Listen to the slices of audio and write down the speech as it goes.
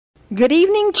Good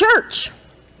evening, church.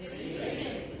 Good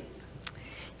evening.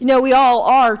 You know, we all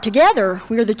are together.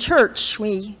 We're the church.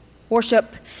 We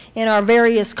worship in our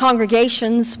various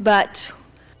congregations, but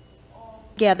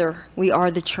together we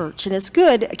are the church. And it's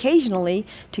good occasionally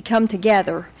to come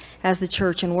together as the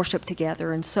church and worship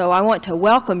together. And so I want to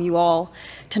welcome you all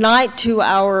tonight to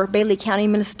our Bailey County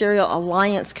Ministerial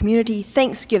Alliance Community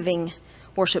Thanksgiving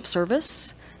worship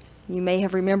service. You may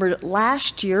have remembered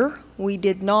last year we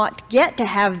did not get to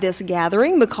have this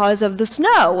gathering because of the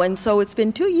snow, and so it's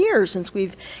been 2 years since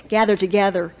we've gathered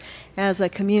together as a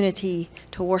community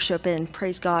to worship and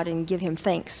praise God and give Him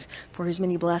thanks for His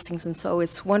many blessings. And so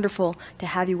it's wonderful to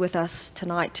have you with us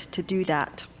tonight to do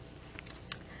that.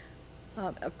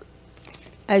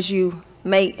 As you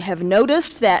may have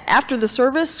noticed, that after the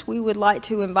service we would like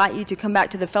to invite you to come back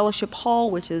to the fellowship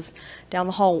hall, which is down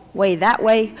the hallway that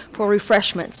way, for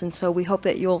refreshments. And so we hope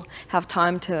that you'll have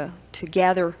time to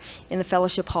gather in the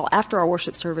fellowship hall after our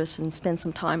worship service and spend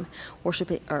some time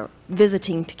worshiping or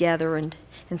visiting together and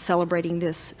celebrating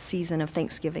this season of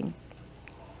Thanksgiving.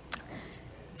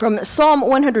 From Psalm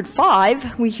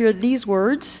 105, we hear these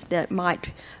words that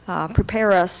might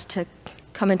prepare us to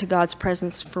come into God's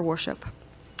presence for worship.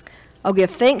 "Oh, give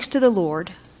thanks to the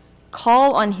Lord,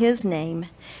 call on His name,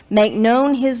 make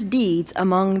known His deeds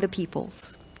among the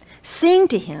peoples. Sing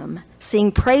to Him,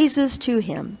 sing praises to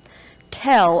Him,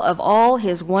 tell of all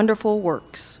His wonderful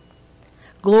works.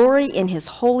 Glory in His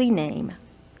holy name.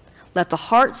 Let the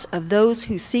hearts of those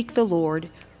who seek the Lord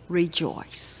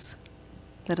rejoice."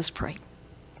 Let us pray.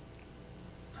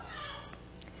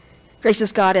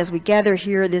 Gracious God, as we gather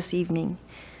here this evening,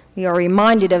 we are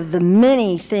reminded of the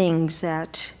many things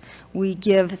that we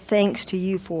give thanks to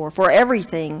you for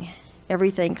everything.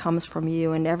 Everything comes from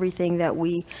you, and everything that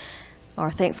we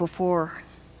are thankful for,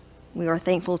 we are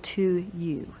thankful to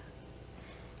you.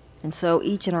 And so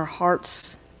each in our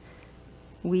hearts,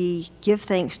 we give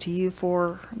thanks to you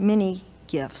for many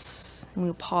gifts. And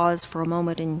we'll pause for a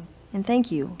moment and thank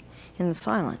you in the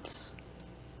silence.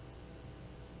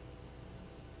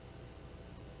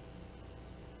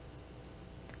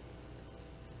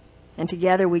 And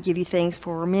together we give you thanks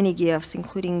for many gifts,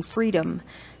 including freedom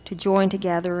to join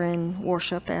together in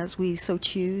worship as we so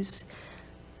choose,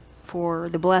 for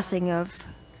the blessing of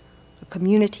a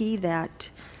community that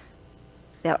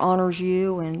honors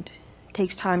you and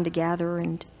takes time to gather,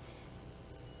 and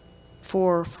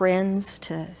for friends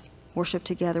to worship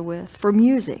together with, for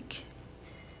music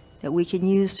that we can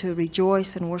use to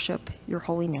rejoice and worship your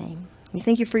holy name. We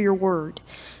thank you for your word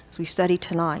as we study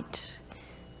tonight.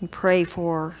 We pray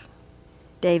for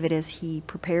David as he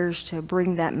prepares to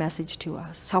bring that message to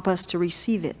us. Help us to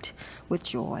receive it with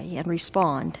joy and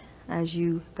respond as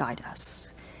you guide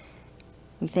us.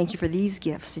 We thank you for these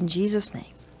gifts in Jesus'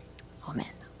 name. Amen.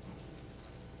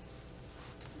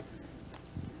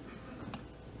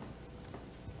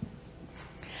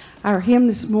 Our hymn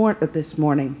this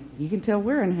morning, you can tell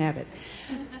we're in habit.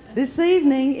 This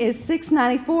evening is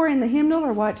 694 in the hymnal,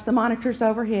 or watch the monitors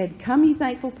overhead. Come, ye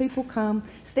thankful people, come.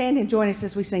 Stand and join us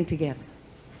as we sing together.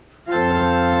 Come,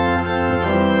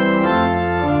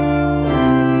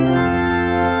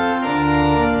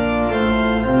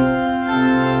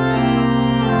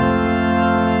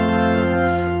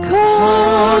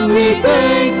 ye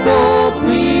thankful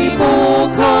people,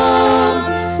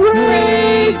 come,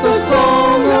 raise a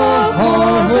song of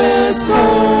harvest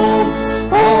home.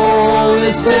 All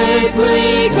is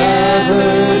safely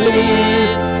gathered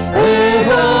in, ere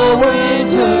the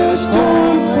winter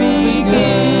storms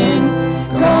begin.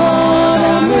 God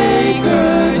our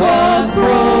Maker doth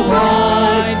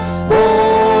provide,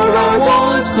 for our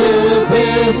wants to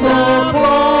be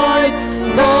supplied.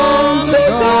 Come to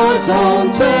God's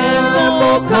own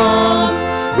temple, come,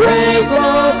 raise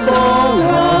a song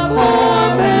of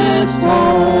harvest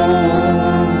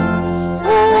home.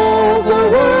 All the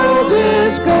world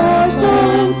is God's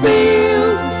own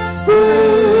field,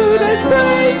 fruit as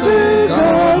praise to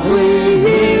God we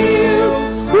yield.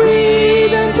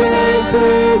 Read and taste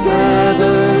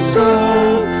together so,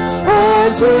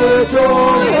 unto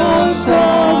joy of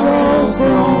sorrow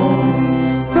thrown.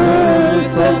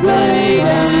 First the blade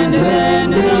and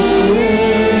then the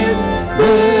ear,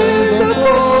 then the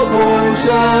full corn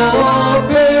shall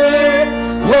appear.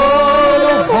 Lord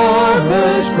of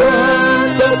harvest,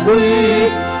 send the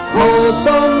wheat,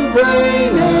 wholesome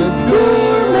grain and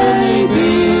pure may be.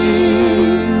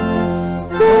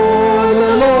 For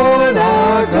the Lord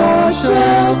our God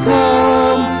shall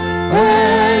come,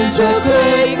 and shall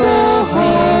take the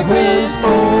harvest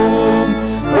home.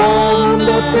 From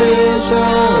the field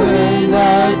shall in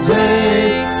that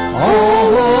day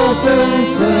all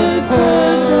offenses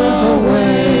purge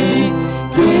away.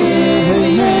 Give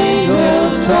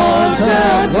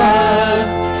are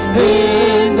blessed.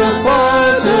 In the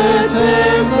farther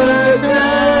desert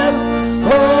grass,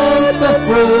 but the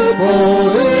fruitful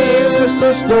is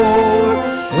the store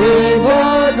in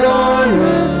the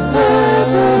garden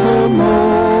evermore.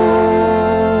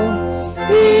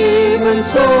 Even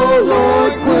so,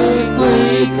 Lord,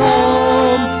 quickly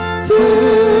come to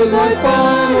thy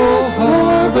final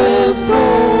harvest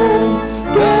home.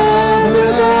 Gather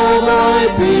thou thy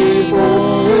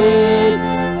people in,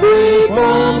 free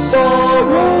from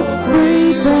sorrow,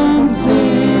 free from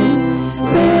sin,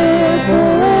 there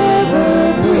forever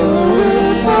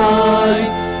glorified.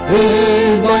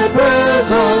 In thy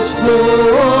presence to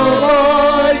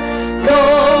alight,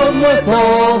 come with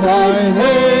all thine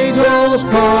angels,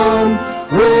 come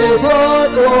with a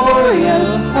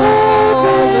glorious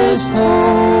harvest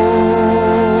home.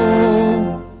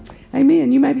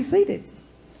 Amen. You may be seated.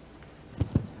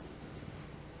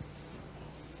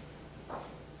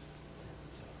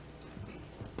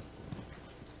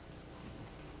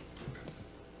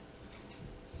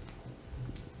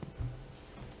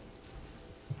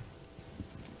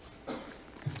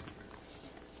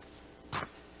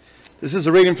 This is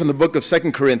a reading from the book of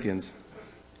 2 Corinthians.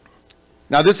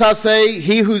 Now this I say,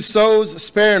 he who sows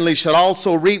sparingly shall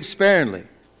also reap sparingly,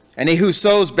 and he who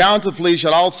sows bountifully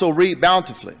shall also reap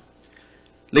bountifully.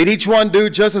 Let each one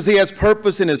do just as he has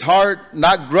purpose in his heart,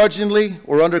 not grudgingly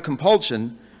or under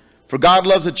compulsion, for God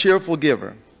loves a cheerful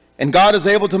giver. And God is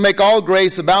able to make all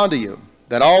grace abound to you,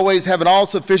 that always having all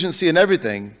sufficiency in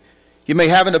everything, you may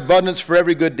have an abundance for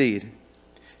every good deed.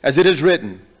 As it is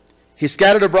written, he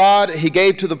scattered abroad, he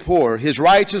gave to the poor. His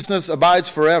righteousness abides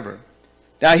forever.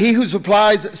 Now he who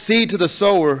supplies seed to the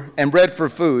sower and bread for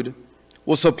food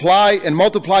will supply and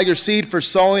multiply your seed for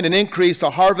sowing and increase the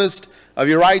harvest of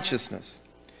your righteousness.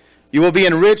 You will be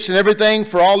enriched in everything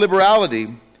for all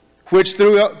liberality, which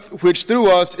through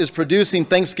us is producing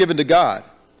thanksgiving to God.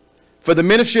 For the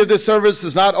ministry of this service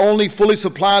is not only fully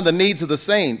supplying the needs of the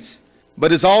saints,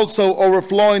 but is also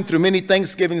overflowing through many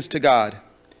thanksgivings to God.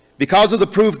 Because of the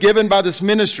proof given by this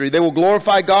ministry, they will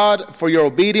glorify God for your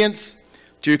obedience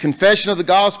to your confession of the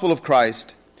gospel of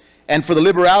Christ and for the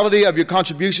liberality of your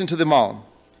contribution to them all,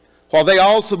 while they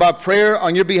also by prayer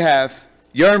on your behalf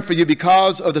yearn for you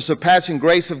because of the surpassing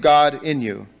grace of God in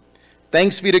you.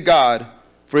 Thanks be to God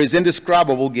for his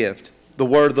indescribable gift, the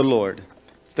word of the Lord.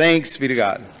 Thanks be to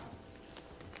God.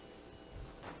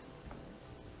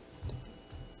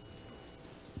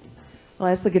 Well,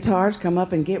 as the guitars come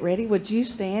up and get ready, would you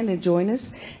stand and join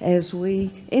us as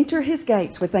we enter his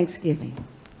gates with thanksgiving?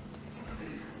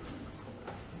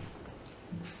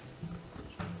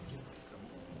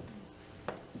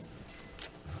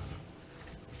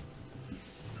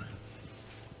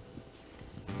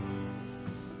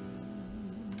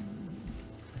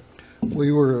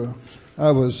 I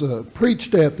was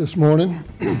preached at this morning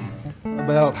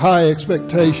about high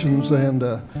expectations, and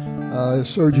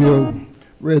Sergio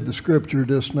read the scripture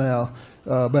just now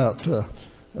about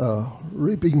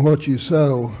reaping what you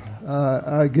sow.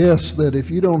 I guess that if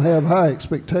you don't have high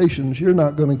expectations, you're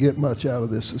not going to get much out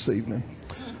of this evening.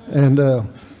 And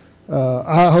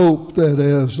I hope that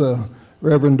as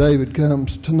Reverend David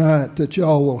comes tonight, that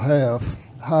y'all will have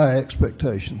high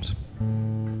expectations.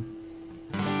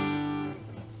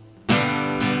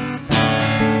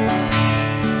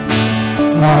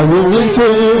 I will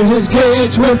enter his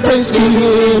gates with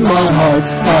thanksgiving in my heart.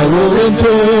 I will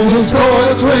enter his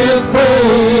courts with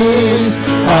praise.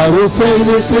 I will say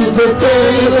this is the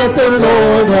day that the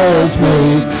Lord has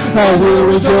made. I will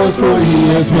rejoice, for he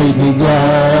has made me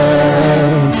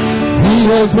glad. He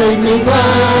has made me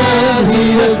glad.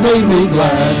 He has made me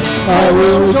glad. I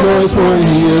will rejoice, for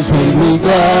he has made me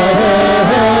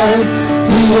glad.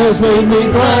 He has made me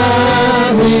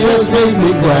glad. He has made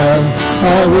me glad.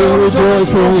 I will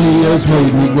rejoice, for he has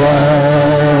made me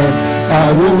glad.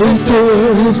 I will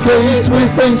enter his gates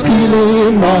with thanksgiving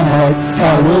in my heart.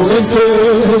 I will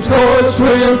enter his courts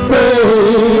with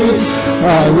praise.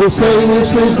 I will say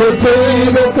this is the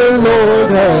day that the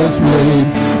Lord has made.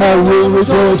 I will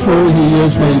rejoice, for he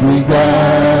has made me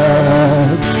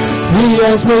glad. He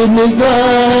has made me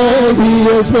glad. He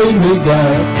has made me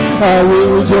glad. I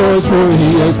will rejoice, for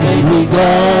he has made me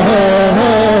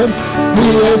glad.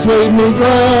 He has made me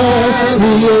glad.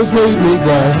 He has made me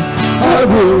glad. I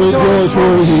will rejoice,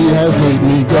 for he has made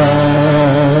me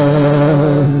glad.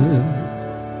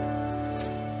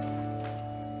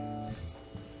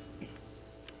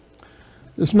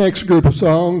 This next group of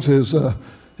songs is,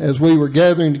 as we were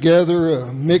gathering together,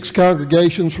 mixed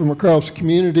congregations from across the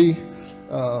community,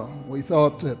 we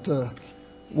thought that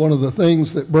one of the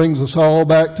things that brings us all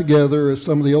back together is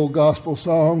some of the old gospel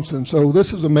songs. And so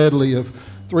this is a medley of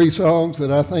 3 songs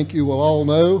that I think you will all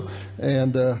know,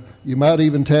 and you might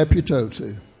even tap your toe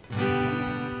to.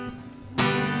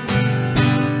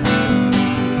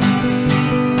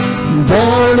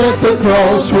 Down at the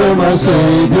cross where my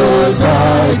Savior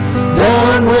died,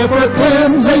 down where for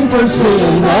cleansing from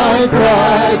sin I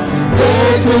cried,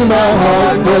 there to my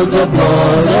heart was the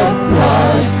blood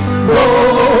applied.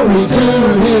 Glory to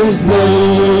His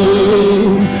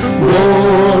name,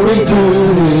 glory to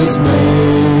His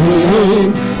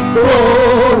name,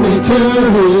 glory to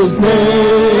His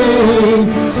name.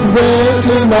 There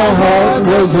to my heart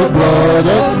was the blood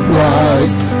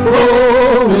applied.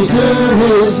 Glory to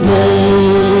His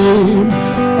name.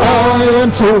 I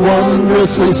am so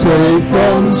wondrously saved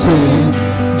from sin.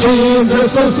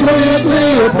 Jesus so sweetly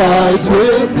abides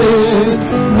within.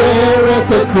 There at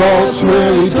the cross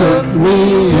where He took me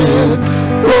in.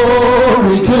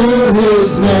 Glory to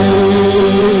His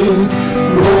name.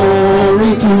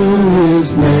 Glory to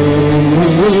His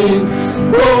name.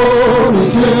 Glory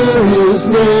to His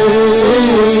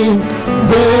name.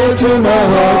 There to my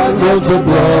heart was the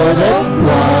blood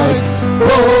applied.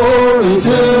 Glory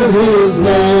to His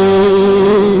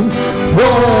name.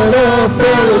 What a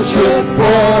fellowship,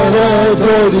 what a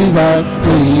joy divine,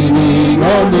 leaning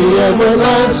on the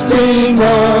everlasting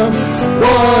arms.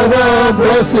 What a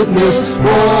blessedness,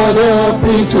 what a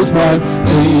peace is mine,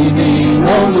 leaning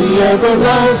on the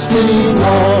everlasting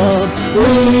arms.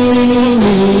 Leaning,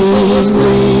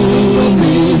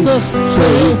 Jesus,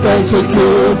 safe and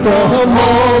secure from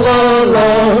all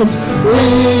alarms.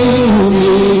 Leaning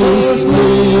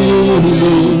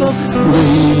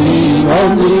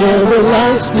on the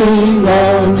everlasting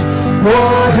arms.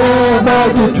 What have I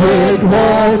to dread,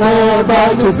 what have I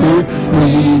to fear?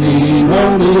 Leaning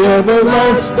on the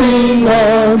everlasting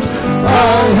arms.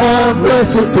 I have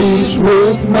blessed peace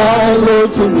with my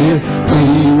Lord so near.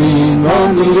 Leaning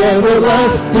on the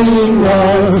everlasting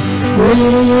arms.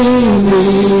 Leaning,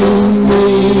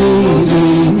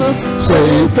 Jesus,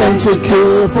 safe and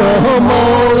secure from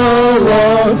all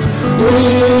alarms.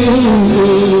 Leaning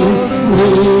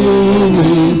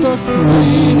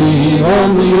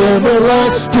on the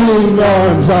everlasting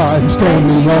arms. I'm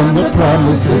standing on the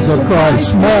promises of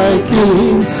Christ my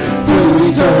King. Through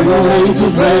eternal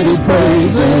ages let His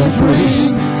praises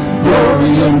ring.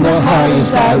 Glory in the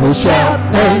highest I will shout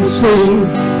and sing.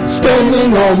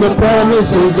 Standing on the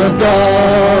promises of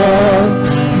God.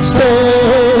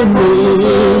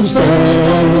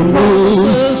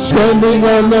 Standing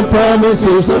on the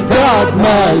promises of God,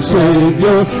 my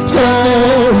Savior.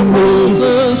 Standing.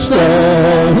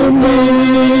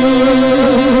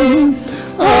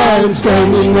 I'm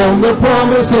standing on the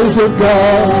promises of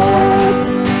God.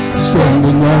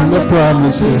 Standing on the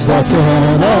promises I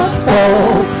cannot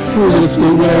fall.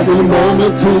 Listening every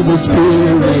moment to the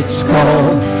Spirit's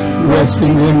call.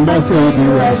 Resting in my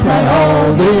Savior as my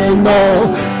all in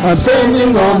all. I'm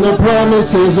standing on the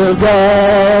promises of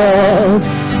God.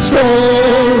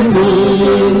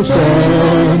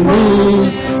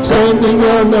 Standing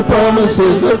on the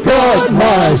promises of God,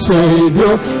 my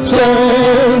Savior.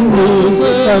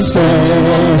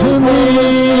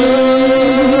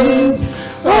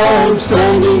 I'm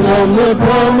standing on the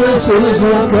promises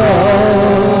of God.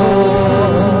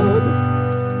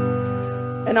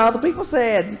 And all the people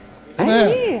said,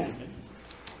 Amen.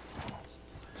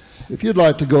 If you'd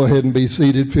like to go ahead and be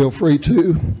seated, feel free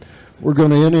to. We're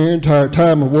going to enter into our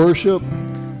time of worship,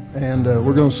 and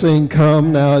we're going to sing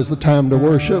Come Now Is the Time to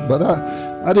Worship. But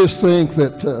I just think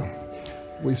that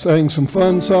we sang some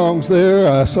fun songs there.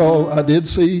 I did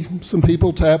see some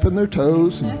people tapping their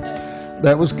toes, and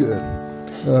that was good.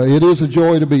 It is a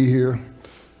joy to be here,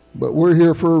 but we're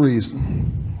here for a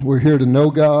reason. We're here to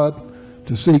know God,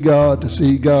 to see God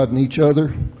in each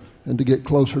other, and to get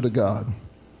closer to God.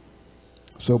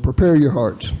 So prepare your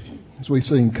hearts as we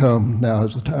sing Come Now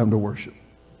Is the Time to Worship.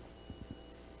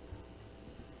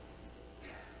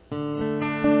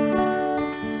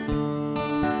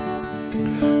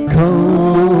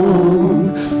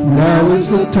 Come, now is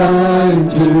the time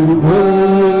to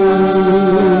worship.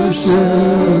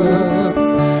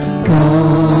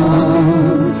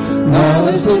 Come, now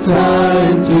is the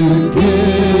time to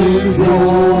give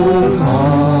your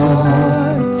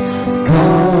heart.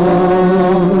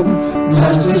 Come,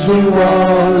 just as you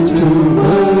are to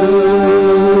worship.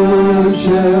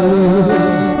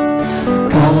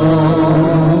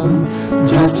 Come,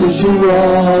 just as you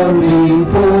are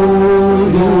before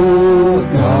your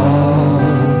God.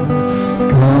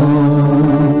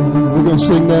 Come. We're going to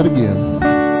sing that again.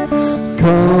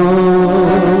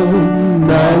 Come,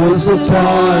 now is the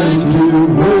time to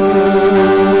worship.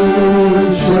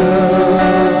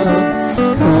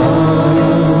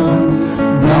 Come,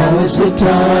 the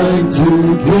time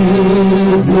to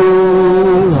give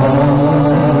your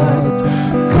heart.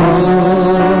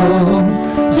 Come,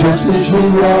 just as you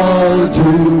are to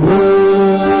worship.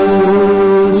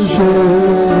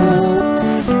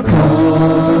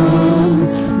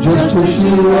 Come, just as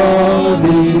you are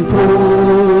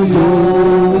before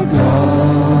your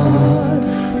God.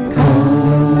 Come.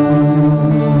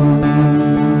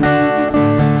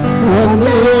 One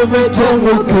day every tongue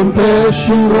will confess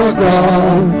you are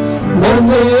God. One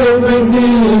day every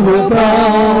knee will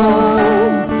bow.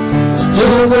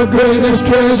 Still the greatest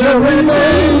treasure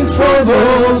remains for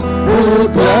those who will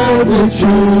gladly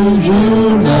choose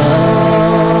you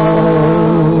now.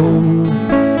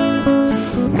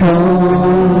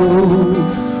 Come,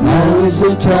 now is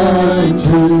the time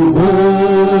to worship.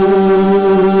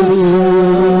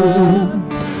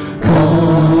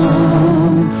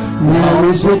 Come, now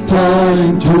is the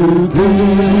time to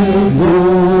give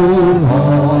your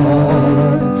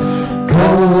heart.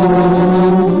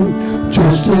 Come,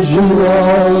 just as you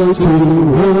are to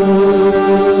worship.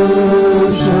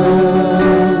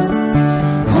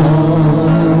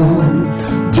 Come,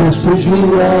 just as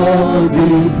you are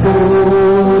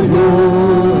before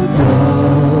your God.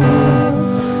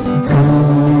 Come,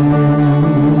 come,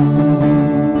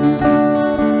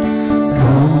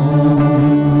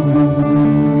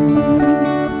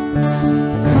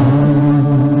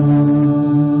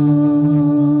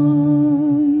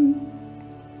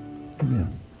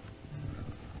 come.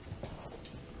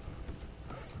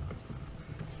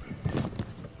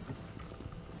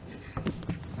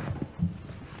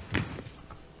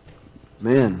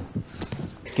 Amen. Man,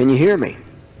 can you hear me?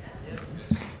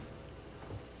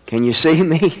 Can you see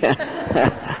me?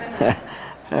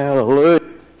 Hallelujah.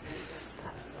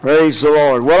 Praise the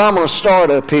Lord. Well, I'm going to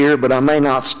start up here, but I may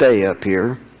not stay up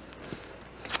here.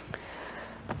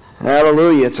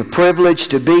 Hallelujah. It's a privilege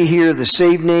to be here this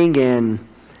evening, and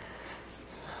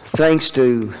thanks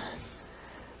to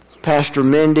Pastor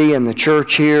Mindy and the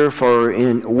church here for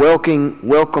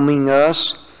welcoming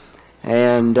us.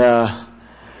 And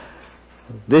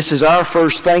this is our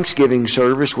first Thanksgiving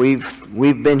service.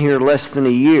 We've been here less than a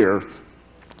year,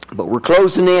 but we're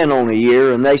closing in on a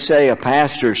year, and they say a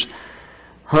pastor's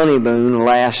honeymoon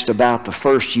lasts about the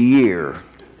first year.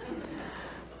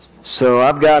 So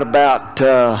I've got about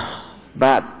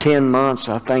 10 months.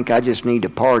 I think I just need to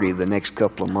party the next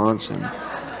couple of months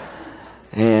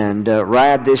and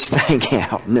ride this thing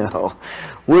out. No,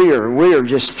 we are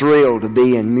just thrilled to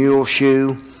be in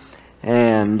Muleshoe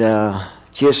and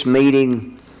just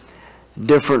meeting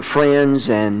different friends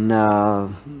and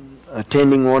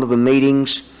attending one of the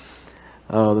meetings,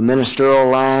 the Ministerial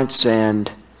Alliance, and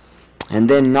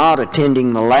then not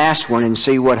attending the last one and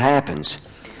see what happens.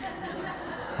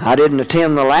 I didn't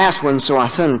attend the last one, so I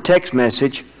sent a text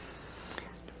message,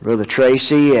 Brother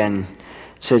Tracy, and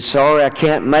said, sorry, I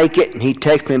can't make it. And he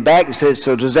texted me back and said,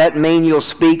 so does that mean you'll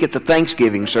speak at the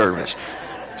Thanksgiving service?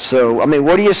 So, I mean,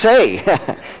 what do you say?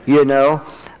 You know?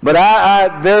 But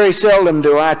I very seldom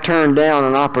do I turn down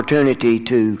an opportunity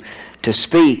to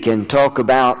speak and talk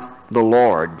about the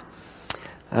Lord.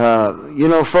 You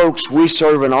know, folks, we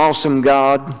serve an awesome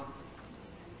God.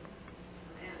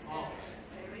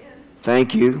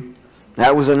 Thank you.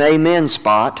 That was an amen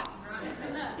spot.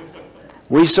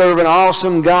 We serve an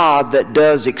awesome God that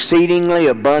does exceedingly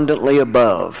abundantly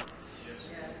above.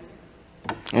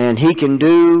 And He can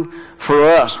do for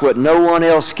us what no one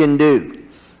else can do.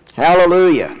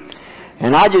 Hallelujah.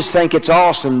 And I just think it's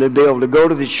awesome to be able to go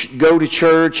to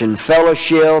church and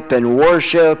fellowship and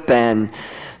worship and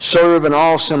serve an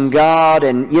awesome God.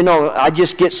 And you know, I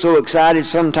just get so excited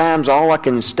sometimes I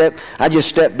just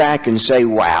step back and say,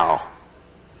 wow.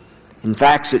 In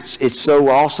fact, it's so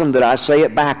awesome that I say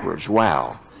it backwards.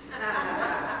 Wow.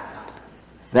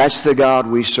 That's the God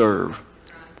we serve.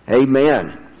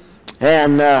 Amen.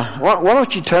 And why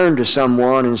don't you turn to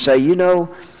someone and say, you know,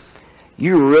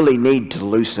 you really need to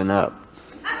loosen up.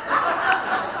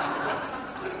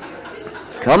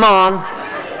 Come on.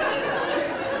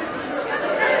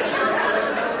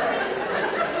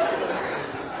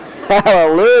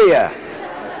 Hallelujah.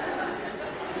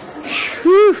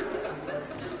 Whew.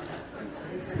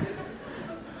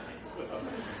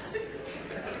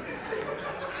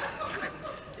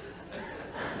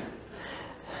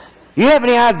 You have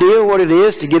any idea what it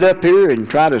is to get up here and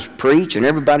try to preach and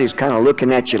everybody's kind of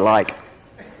looking at you like,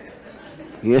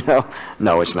 you know?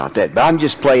 No, it's not that. But I'm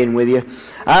just playing with you.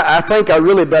 I think I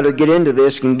really better get into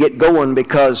this and get going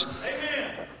because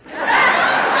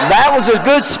that was a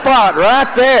good spot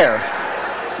right there.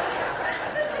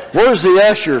 Where's the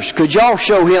ushers? Could y'all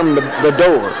show him the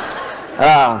door?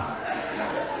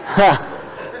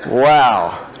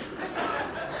 Wow.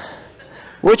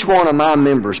 Which one of my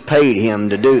members paid him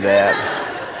to do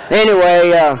that?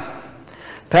 Anyway,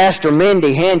 Pastor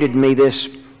Mindy handed me this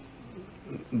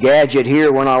gadget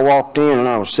here when I walked in, and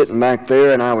I was sitting back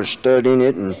there and I was studying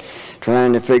it and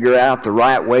trying to figure out the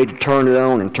right way to turn it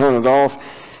on and turn it off.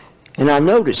 And I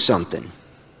noticed something.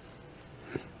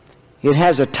 It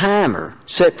has a timer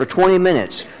set for 20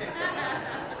 minutes.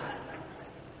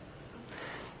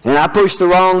 And I pushed the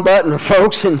wrong button,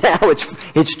 folks, and now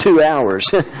it's 2 hours.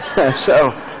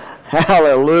 So,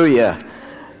 hallelujah.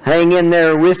 Hang in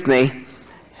there with me.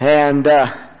 And I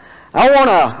want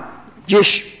to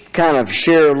just kind of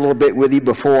share a little bit with you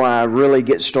before I really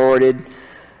get started.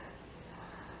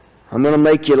 I'm going to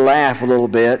make you laugh a little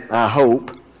bit, I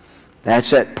hope.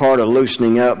 That's that part of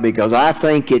loosening up, because I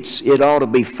think it ought to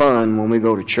be fun when we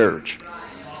go to church.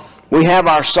 We have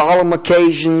our solemn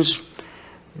occasions.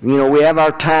 You know, we have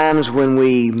our times when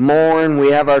we mourn. We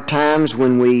have our times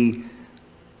when we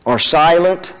are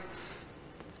silent.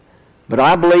 But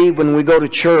I believe when we go to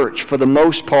church, for the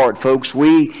most part, folks,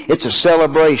 it's a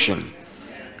celebration.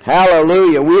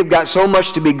 Hallelujah. We've got so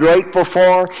much to be grateful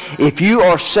for. If you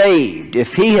are saved,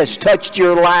 if He has touched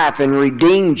your life and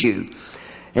redeemed you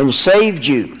and saved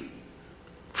you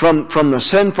from the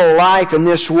sinful life in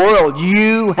this world,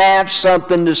 you have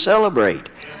something to celebrate.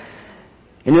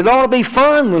 And it ought to be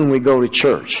fun when we go to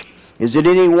church. Is it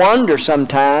any wonder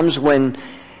sometimes when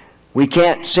we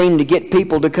can't seem to get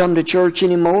people to come to church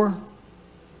anymore?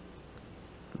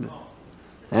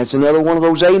 That's another one of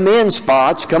those amen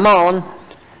spots. Come on.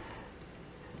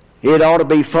 It ought to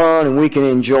be fun and we can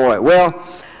enjoy it. Well,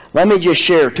 let me just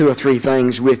share 2 or 3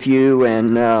 things with you,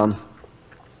 and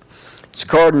it's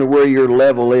according to where your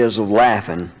level is of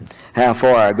laughing, how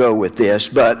far I go with this.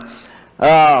 But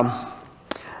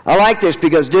I like this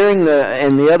because and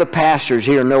the other pastors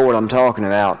here know what I'm talking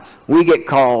about. We get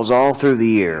calls all through the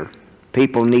year,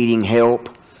 people needing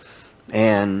help,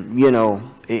 and you know,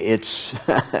 it's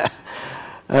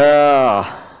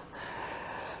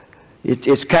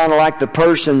it's kind of like the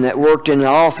person that worked in the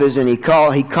office, and he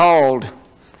called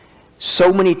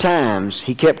so many times,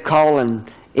 he kept calling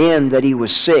in that he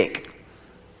was sick.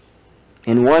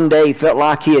 And one day he felt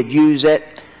like he had used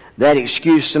that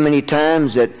excuse so many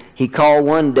times that he called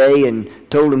one day and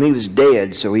told him he was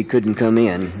dead, so he couldn't come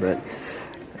in. But,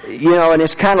 you know, and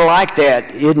it's kind of like that,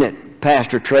 isn't it,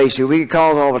 Pastor Tracy? We get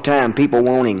calls all the time, people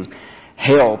wanting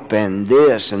help and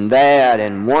this and that,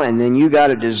 and then you got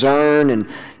to discern, and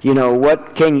you know,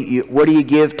 what do you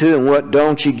give to and what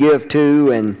don't you give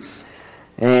to,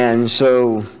 and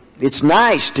so it's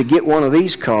nice to get one of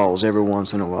these calls every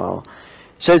once in a while.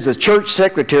 It says the church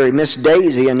secretary, Miss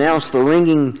Daisy, announced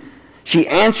she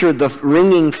answered the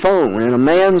ringing phone, and a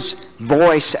man's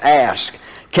voice asked,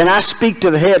 "Can I speak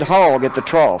to the head hog at the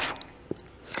trough?"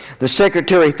 The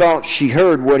secretary thought she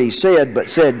heard what he said, but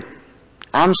said,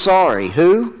 "I'm sorry,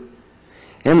 who?"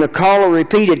 And the caller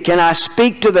repeated, "Can I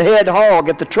speak to the head hog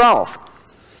at the trough?"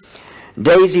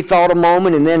 Daisy thought a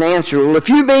moment and then answered, "Well, if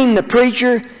you mean the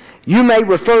preacher, you may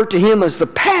refer to him as the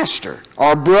pastor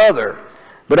or brother,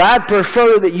 but I'd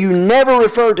prefer that you never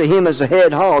refer to him as the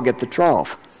head hog at the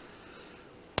trough."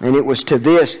 And it was to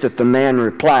this that the man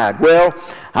replied, "Well,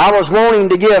 I was wanting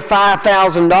to give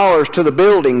 $5,000 to the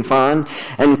building fund,"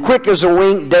 and quick as a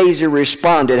wink, Daisy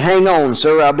responded, "Hang on,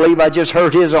 sir, I believe I just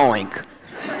heard his oink."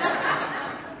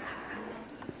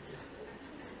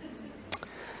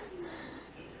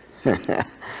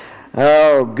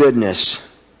 Oh, goodness.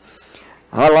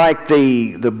 I like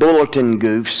the bulletin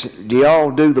goofs. Do y'all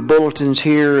do the bulletins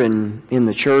here in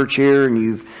the church here?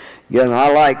 And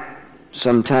I like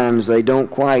sometimes they don't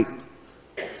quite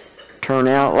turn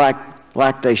out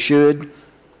like they should.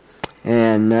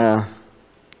 And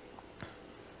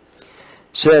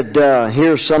said,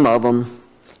 here's some of them.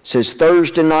 It says,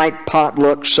 Thursday night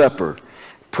potluck supper,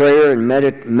 prayer and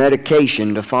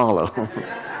medication to follow.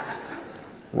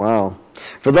 Wow.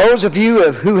 For those of you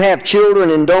who have children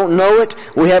and don't know it,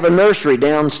 we have a nursery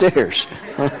downstairs.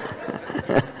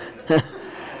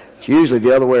 It's usually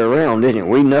the other way around, isn't it?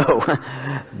 We know.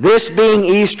 This being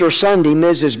Easter Sunday,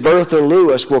 Mrs. Bertha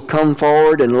Lewis will come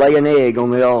forward and lay an egg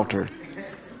on the altar.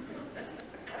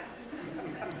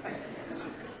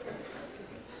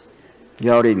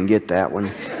 Y'all didn't get that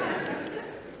one.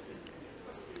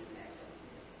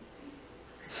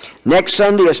 Next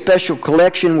Sunday, a special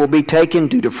collection will be taken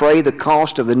to defray the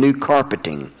cost of the new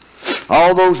carpeting.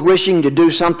 All those wishing to do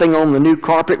something on the new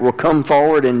carpet will come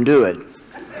forward and do it.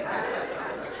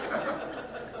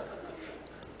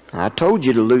 I told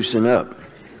you to loosen up.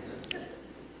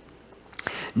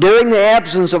 During the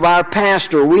absence of our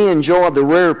pastor, we enjoyed the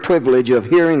rare privilege of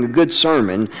hearing a good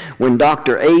sermon when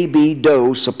Dr. A.B.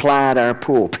 Doe supplied our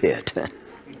pulpit.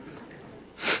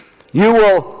 You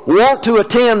will want to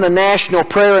attend the National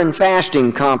Prayer and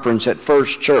Fasting Conference at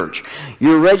First Church.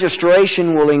 Your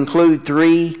registration will include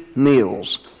 3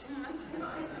 meals.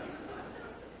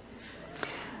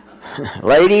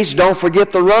 Ladies, don't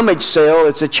forget the rummage sale.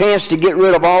 It's a chance to get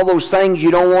rid of all those things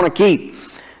you don't want to keep.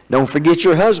 Don't forget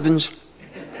your husbands.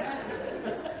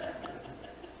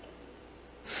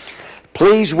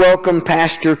 Please welcome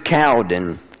Pastor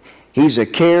Cowden. He's a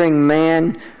caring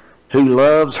man who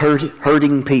loves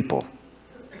hurting people.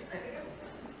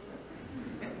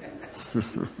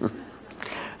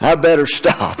 I better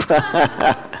stop.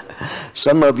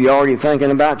 Some of you are already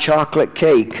thinking about chocolate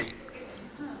cake.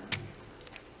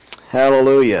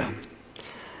 Hallelujah.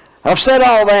 I've said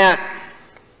all that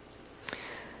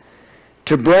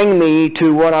to bring me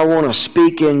to what I want to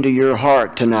speak into your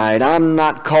heart tonight. I'm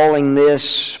not calling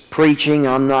this preaching.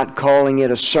 I'm not calling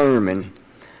it a sermon.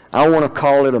 I want to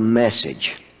call it a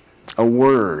message, a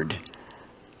word.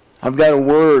 I've got a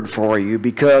word for you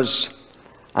because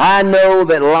I know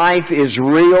that life is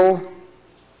real.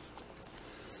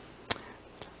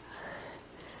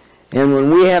 And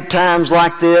when we have times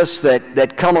like this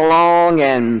that come along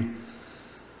and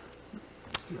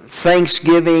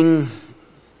Thanksgiving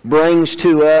brings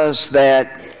to us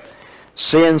that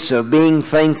sense of being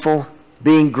thankful,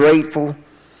 being grateful,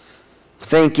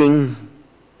 thanking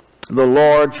the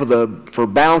Lord for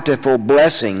bountiful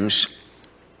blessings.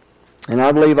 And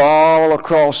I believe all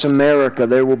across America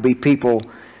there will be people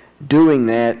doing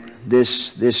that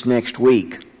this next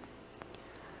week.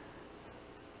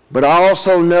 But I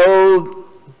also know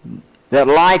that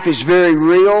life is very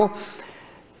real,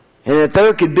 and that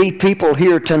there could be people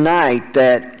here tonight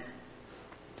that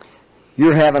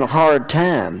you're having a hard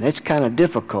time. It's kind of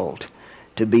difficult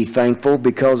to be thankful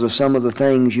because of some of the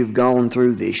things you've gone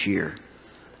through this year.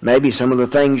 Maybe some of the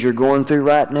things you're going through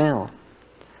right now.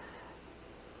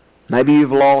 Maybe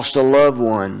you've lost a loved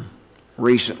one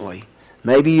recently.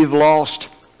 Maybe you've lost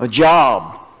a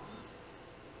job.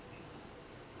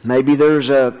 Maybe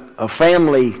there's a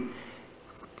family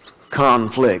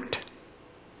conflict.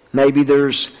 Maybe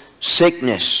there's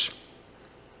sickness,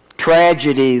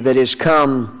 tragedy that has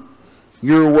come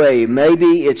your way.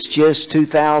 Maybe it's just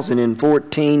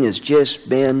 2014 has just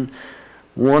been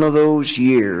one of those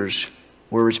years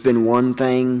where it's been one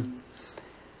thing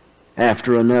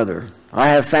after another. I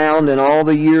have found in all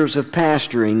the years of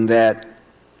pastoring that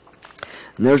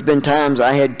there's been times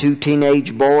I had 2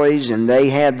 teenage boys and they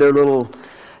had their little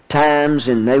times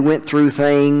and they went through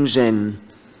things, and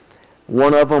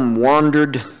one of them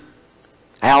wandered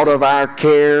out of our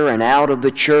care and out of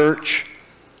the church,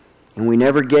 and we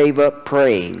never gave up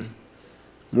praying.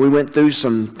 We went through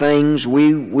some things.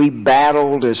 We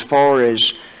battled as far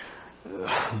as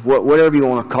whatever you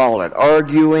want to call it,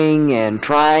 arguing and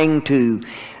trying to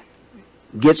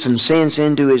get some sense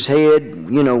into his head.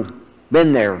 You know,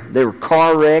 been there. There were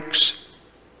car wrecks,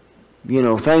 you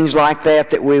know, things like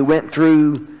that we went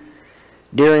through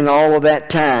during all of that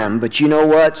time. But you know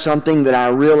what? Something that I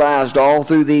realized all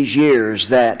through these years,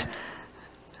 that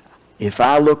if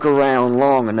I look around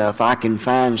long enough, I can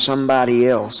find somebody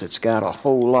else that's got a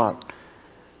whole lot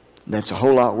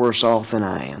worse off than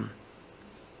I am.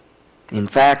 In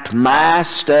fact, my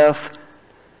stuff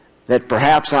that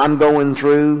perhaps I'm going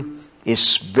through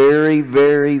is very,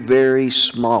 very, very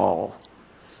small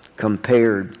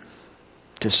compared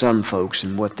to some folks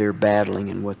and what they're battling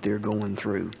and what they're going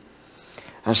through.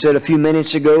 I said a few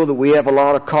minutes ago that we have a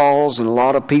lot of calls and a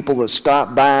lot of people that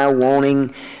stop by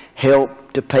wanting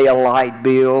help to pay a light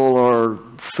bill or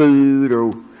food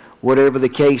or whatever the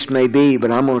case may be. But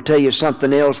I'm going to tell you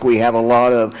something else we have a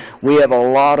lot of. We have a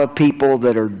lot of people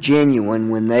that are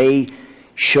genuine when they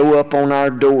show up on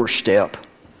our doorstep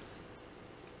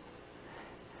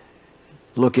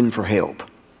looking for help,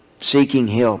 seeking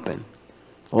help, and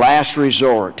last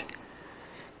resort,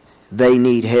 they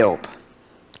need help.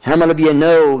 How many of you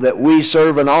know that we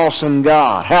serve an awesome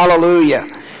God? Hallelujah.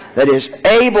 That is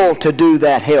able to do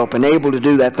that help and able to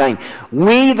do that thing.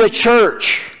 We, the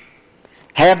church,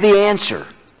 have the answer.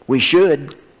 We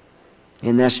should.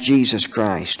 And that's Jesus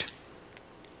Christ.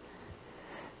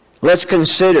 Let's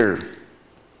consider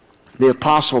the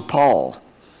Apostle Paul.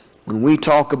 When we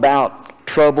talk about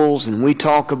troubles and we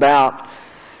talk about,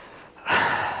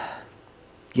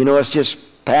 you know, it's just,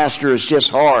 Pastor, it's just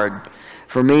hard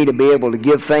for me to be able to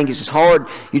give things. It's hard.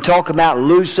 You talk about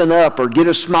loosen up or get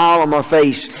a smile on my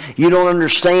face. You don't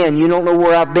understand. You don't know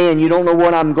where I've been. You don't know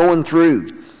what I'm going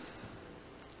through.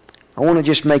 I want to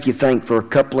just make you think for a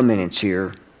couple of minutes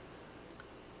here.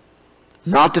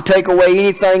 Not to take away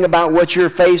anything about what you're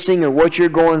facing or what you're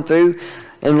going through.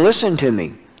 And listen to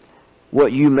me.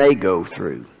 What you may go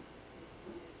through.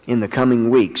 in the coming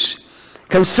weeks.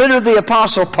 Consider the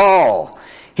Apostle Paul.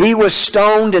 He was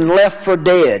stoned and left for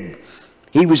dead.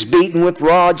 He was beaten with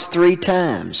rods 3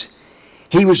 times.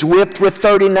 He was whipped with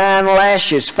 39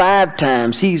 lashes 5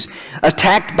 times. He's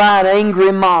attacked by an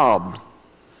angry mob.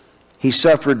 He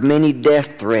suffered many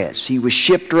death threats. He was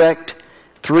shipwrecked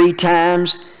 3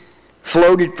 times,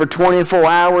 floated for 24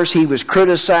 hours. He was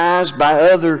criticized by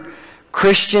other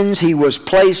Christians. He was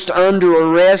placed under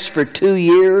arrest for 2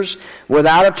 years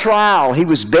without a trial. He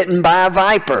was bitten by a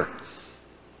viper.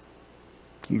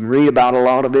 You can read about a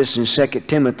lot of this in 2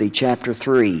 Timothy chapter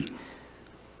 3.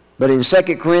 But in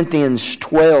 2 Corinthians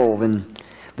 12, in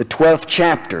the 12th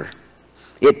chapter,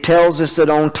 it tells us that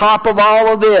on top of all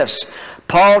of this,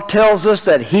 Paul tells us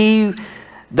that he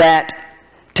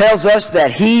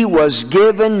was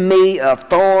given me a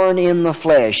thorn in the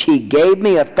flesh. He gave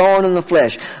me a thorn in the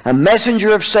flesh, a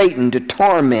messenger of Satan to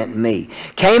torment me.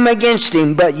 Came against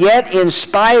him, but yet in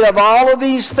spite of all of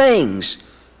these things,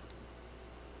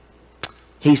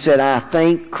 he said, I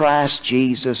thank Christ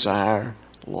Jesus our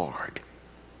Lord.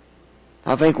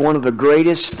 I think one of the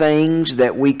greatest things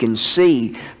that we can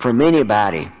see from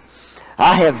anybody.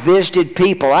 I have visited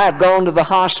people. I have gone to the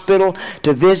hospital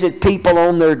to visit people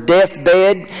on their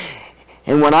deathbed.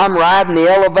 And when I'm riding the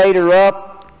elevator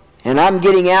up and I'm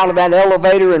getting out of that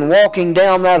elevator and walking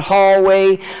down that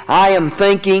hallway, I am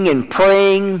thinking and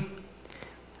praying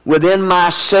within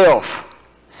myself,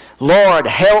 Lord,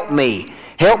 help me.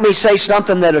 Help me say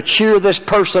something that'll cheer this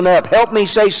person up. Help me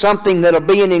say something that'll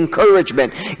be an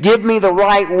encouragement. Give me the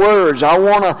right words. I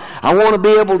want to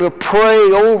be able to pray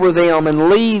over them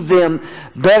and leave them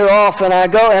better off than I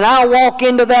go. And I walk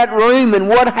into that room, and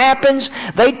what happens?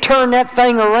 They turn that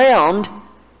thing around,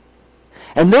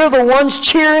 and they're the ones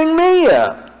cheering me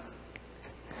up.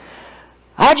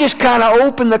 I just kind of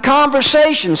open the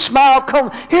conversation, smile, come.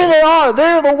 Here they are.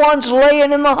 They're the ones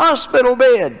laying in the hospital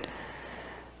bed.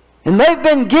 And they've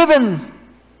been given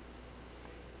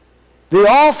the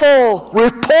awful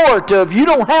report of you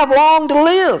don't have long to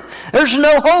live. There's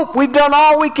no hope. We've done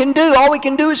all we can do. All we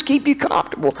can do is keep you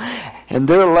comfortable. And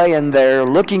they're laying there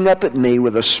looking up at me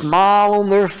with a smile on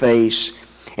their face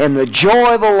and the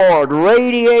joy of the Lord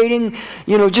radiating,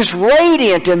 just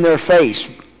radiant in their face.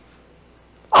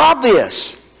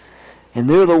 Obvious. And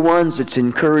they're the ones that's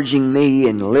encouraging me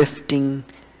and lifting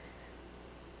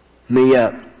me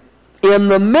up. In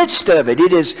the midst of it,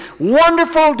 it is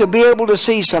wonderful to be able to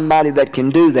see somebody that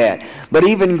can do that. But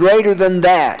even greater than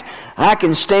that, I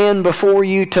can stand before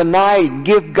you tonight and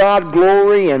give God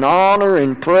glory and honor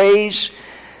and praise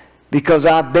because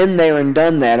I've been there and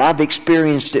done that. I've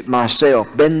experienced it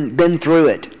myself, been through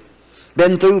it.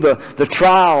 Been through the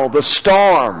trial, the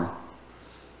storm.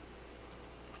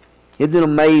 Isn't it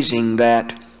amazing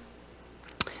that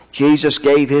Jesus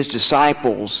gave His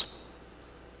disciples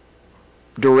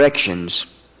directions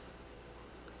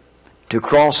to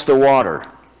cross the water,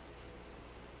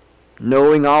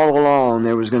 knowing all along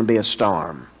there was going to be a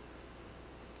storm?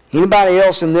 Anybody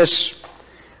else in this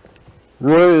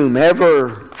room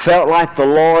ever felt like the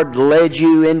Lord led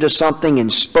you into something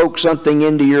and spoke something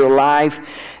into your life,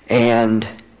 and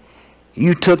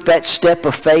you took that step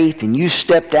of faith and you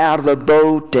stepped out of the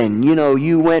boat and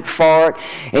you went for it,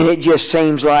 and it just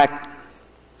seems like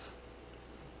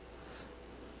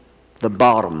the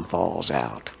bottom falls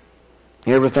out.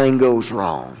 Everything goes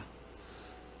wrong.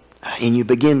 And you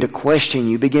begin to question,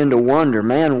 you begin to wonder,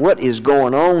 man, what is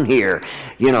going on here?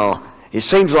 It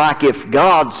seems like if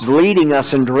God's leading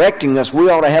us and directing us, we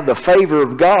ought to have the favor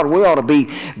of God. We ought to be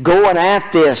going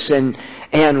at this. And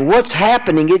what's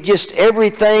happening?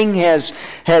 Everything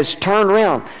has turned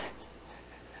around.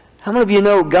 How many of you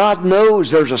know God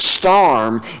knows there's a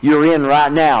storm you're in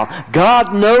right now?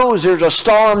 God knows there's a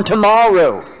storm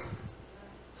tomorrow.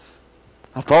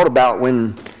 I thought about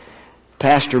when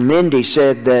Pastor Mindy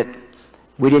said that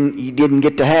you didn't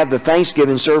get to have the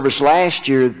Thanksgiving service last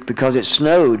year because it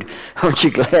snowed. Aren't you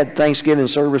glad Thanksgiving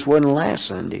service wasn't last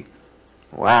Sunday?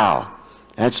 Wow.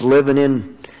 That's living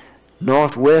in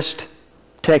Northwest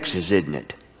Texas, isn't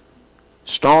it?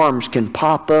 Storms can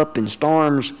pop up and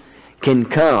storms can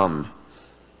come.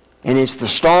 And it's the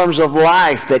storms of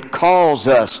life that cause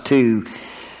us to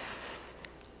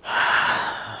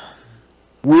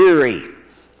weary,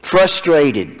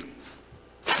 frustrated.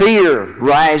 Fear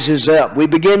rises up. We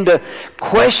begin to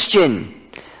question.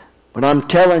 But I'm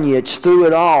telling you, it's through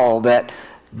it all that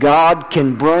God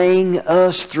can bring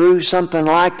us through something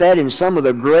like that. And some of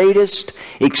the greatest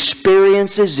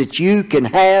experiences that you can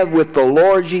have with the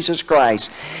Lord Jesus Christ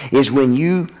is when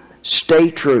you stay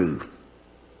true.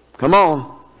 Come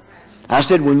on. I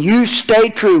said, when you stay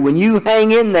true, when you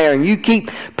hang in there and you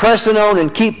keep pressing on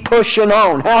and keep pushing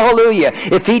on, hallelujah.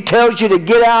 If He tells you to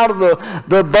get out of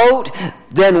the boat,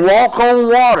 then walk on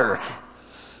water.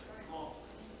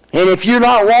 And if you're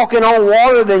not walking on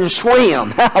water, then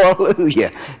swim.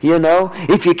 Hallelujah. You know,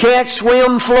 if you can't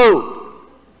swim, float.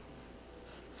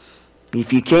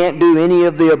 If you can't do any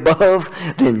of the above,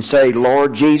 then say,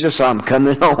 Lord Jesus, I'm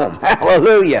coming home.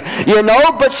 Hallelujah. You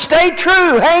know, but stay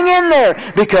true. Hang in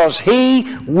there, because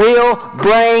He will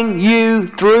bring you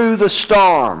through the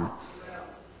storm.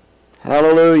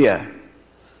 Hallelujah.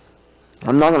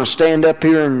 I'm not going to stand up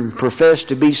here and profess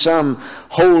to be some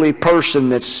holy person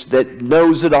that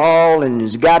knows it all and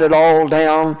has got it all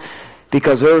down,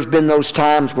 because there's been those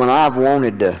times when I've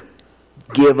wanted to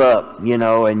give up, you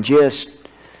know, and just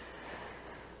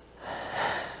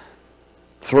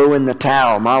throw in the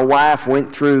towel. My wife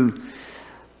went through,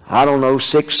 I don't know,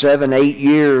 6, 7, 8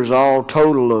 years all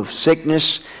total of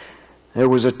sickness. There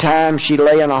was a time she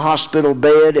lay in a hospital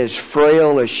bed as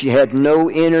frail as she had no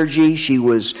energy. She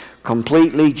was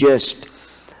completely just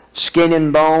skin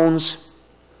and bones.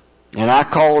 And I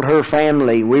called her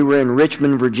family. We were in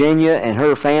Richmond, Virginia, and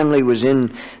her family was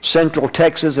in Central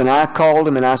Texas. And I called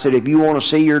them and I said, if you want to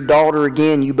see your daughter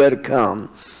again, you better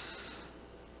come,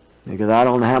 because I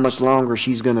don't know how much longer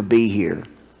she's going to be here.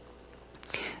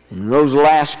 In those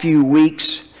last few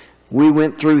weeks, we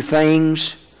went through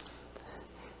things.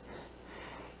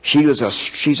 She's a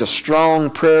strong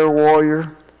prayer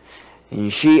warrior.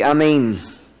 And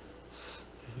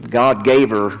God gave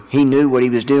her, He knew what He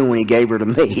was doing when He gave her to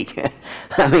me.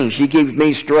 She keeps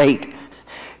me straight.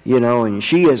 You know, and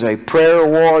she is a prayer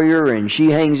warrior, and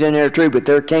she hangs in there too. But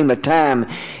there came a time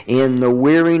in the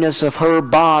weariness of her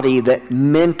body that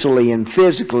mentally and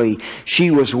physically she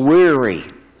was weary.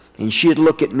 And she'd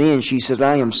look at me and she said,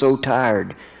 I am so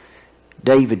tired.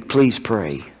 David, please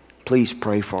pray. Please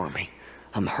pray for me.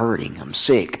 I'm hurting. I'm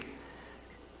sick.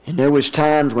 And there was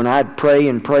times when I'd pray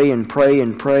and pray and pray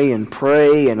and pray and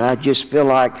pray, and I just feel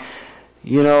like,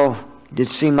 you know, it didn't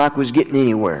seem like I was getting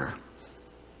anywhere.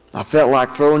 I felt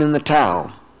like throwing in the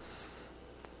towel.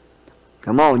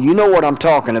 Come on, you know what I'm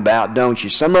talking about, don't you?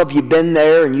 Some of you have been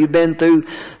there, and you've been through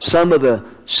some of the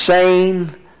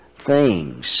same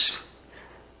things.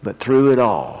 But through it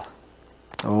all,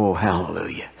 oh,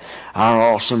 hallelujah, our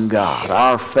awesome God,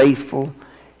 our faithful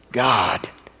God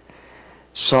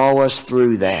saw us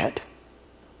through that.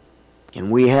 And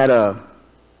we had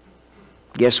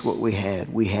guess what we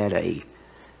had? We had a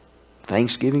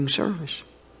Thanksgiving service.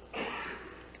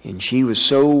 And she was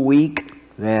so weak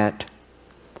that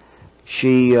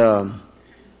she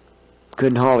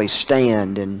couldn't hardly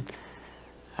stand. And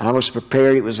I was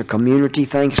prepared. It was a community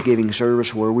Thanksgiving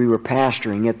service where we were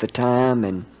pastoring at the time.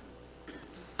 And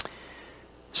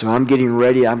so I'm getting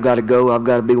ready. I've got to go. I've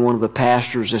got to be one of the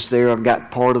pastors that's there. I've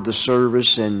got part of the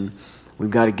service. And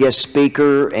we've got a guest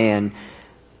speaker. And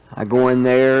I go in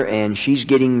there, and she's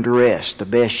getting dressed the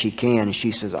best she can. And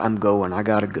she says, I'm going. I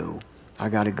got to go. I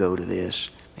got to go to this.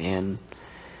 And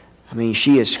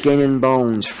she is skin and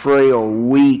bones, frail,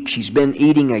 weak. She's been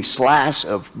eating a slice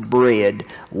of bread,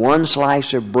 one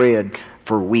slice of bread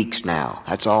for weeks now.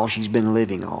 That's all she's been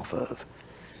living off of.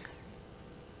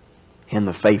 And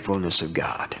the faithfulness of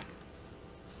God.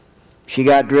 She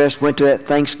got dressed, went to that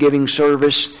Thanksgiving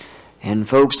service, and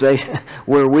folks,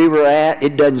 where we were at,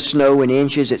 it doesn't snow in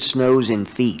inches, it snows in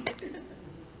feet.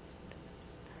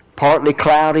 Partly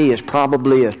cloudy is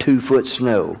probably a 2-foot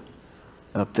snow.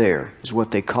 Up there is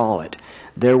what they call it.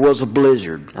 There was a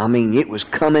blizzard. It was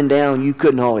coming down. You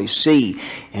couldn't hardly see.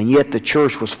 And yet the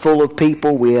church was full of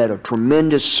people. We had a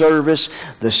tremendous service.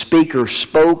 The speaker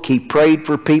spoke. He prayed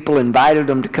for people, invited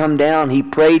them to come down. He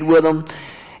prayed with them.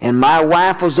 And my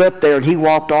wife was up there, and he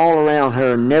walked all around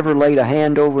her and never laid a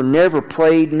hand over, never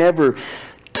prayed, never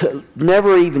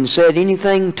even said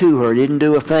anything to her, didn't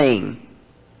do a thing.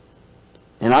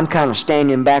 And I'm kind of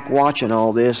standing back watching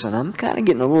all this, and I'm kind of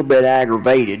getting a little bit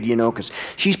aggravated, you know, because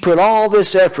she's put all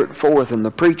this effort forth, and the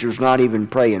preacher's not even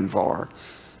praying for her.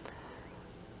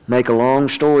 Make a long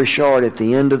story short, at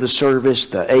the end of the service,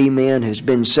 the amen has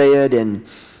been said, and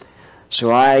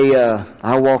so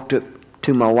I walked up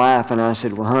to my wife, and I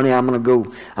said, well, honey,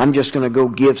 I'm just going to go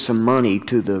give some money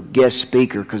to the guest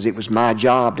speaker, because it was my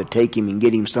job to take him and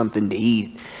get him something to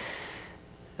eat.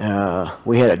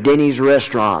 We had a Denny's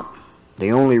restaurant,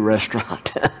 the only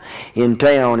restaurant in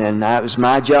town, and it was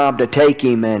my job to take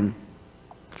him. And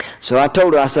so I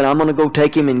told her, I said, I'm going to go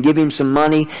take him and give him some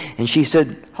money. And she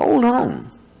said, hold on.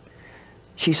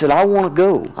 She said, I want to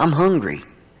go. I'm hungry.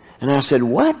 And I said,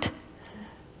 what?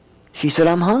 She said,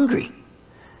 I'm hungry.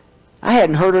 I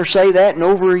hadn't heard her say that in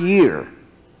over a year.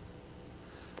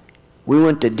 We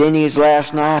went to Denny's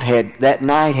last night,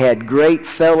 had great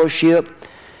fellowship.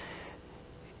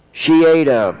 She ate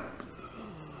it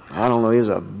was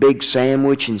a big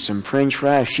sandwich and some French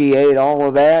fries. She ate all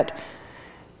of that,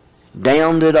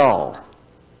 downed it all.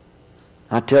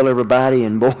 I tell everybody,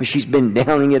 and boy, she's been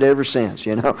downing it ever since,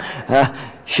 you know.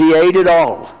 She ate it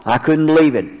all. I couldn't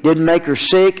believe it. Didn't make her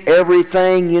sick,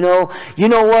 everything, you know. You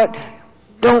know what?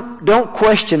 Don't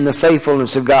question the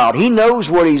faithfulness of God. He knows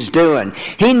what He's doing.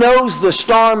 He knows the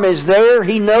storm is there.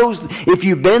 He knows if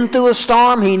you've been through a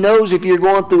storm. He knows if you're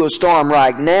going through a storm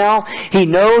right now. He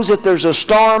knows if there's a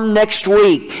storm next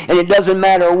week. And it doesn't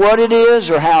matter what it is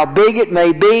or how big it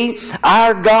may be.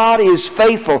 Our God is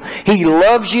faithful. He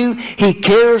loves you. He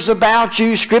cares about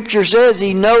you. Scripture says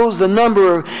He knows the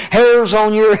number of hairs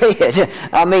on your head.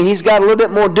 I mean, He's got a little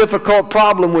bit more difficult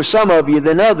problem with some of you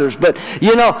than others. But,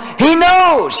 you know, He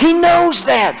knows. He knows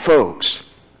that, folks.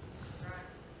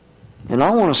 And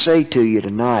I want to say to you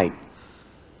tonight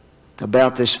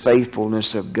about this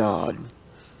faithfulness of God.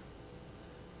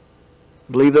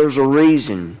 I believe there's a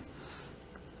reason.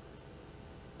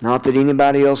 Not that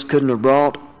anybody else couldn't have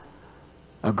brought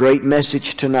a great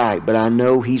message tonight, but I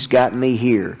know He's got me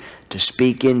here to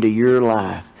speak into your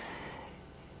life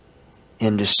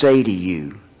and to say to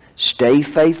you, stay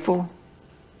faithful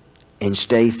and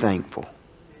stay thankful.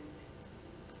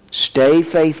 Stay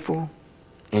faithful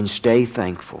and stay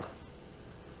thankful.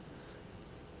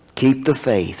 Keep the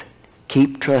faith.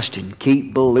 Keep trusting.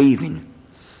 Keep believing.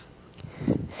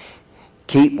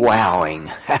 Keep wowing.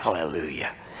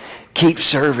 Hallelujah. Keep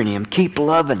serving Him. Keep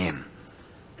loving Him.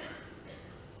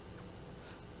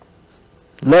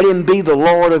 Let Him be the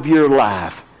Lord of your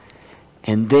life.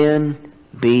 And then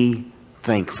be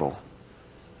thankful.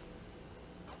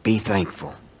 Be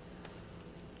thankful.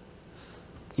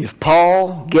 If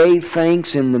Paul gave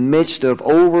thanks in the midst of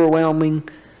overwhelming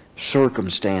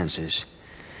circumstances,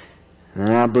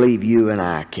 then I believe you and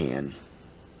I can.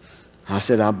 I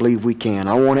said I believe we can.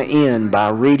 I want to end by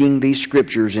reading these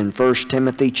scriptures in 1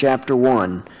 Timothy chapter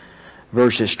 1,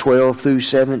 verses 12 through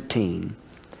 17.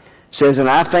 It says, "And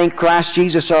I thank Christ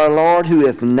Jesus our Lord, who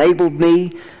hath enabled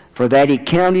me, for that He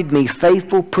counted me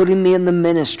faithful, putting me in the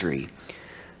ministry,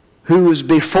 who was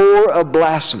before a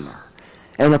blasphemer,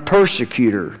 and a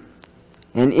persecutor,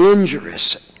 and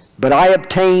injurious. But I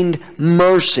obtained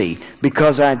mercy,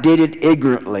 because I did it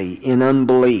ignorantly in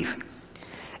unbelief.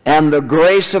 And the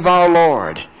grace of our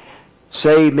Lord,"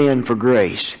 say amen for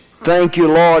grace. Thank you,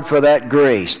 Lord, for that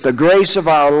grace. The grace of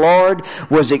our Lord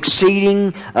was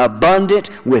exceeding abundant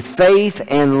with faith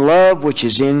and love which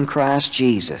is in Christ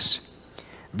Jesus.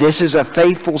 This is a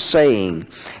faithful saying,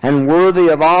 and worthy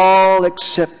of all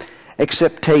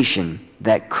acceptation,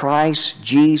 that Christ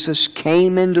Jesus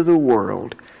came into the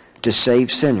world to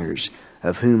save sinners,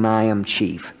 of whom I am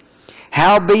chief.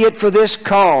 Howbeit for this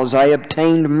cause I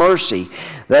obtained mercy,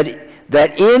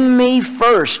 that in me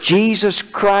first Jesus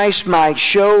Christ might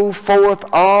show forth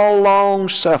all long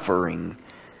suffering,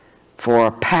 for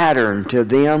a pattern to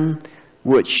them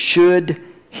which should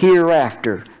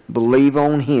hereafter believe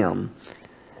on Him,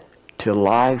 to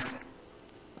life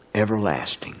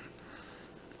everlasting.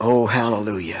 Oh,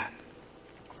 hallelujah.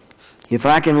 If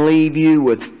I can leave you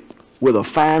with a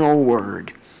final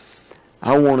word,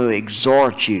 I want to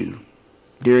exhort you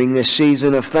during this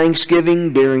season of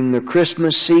Thanksgiving, during the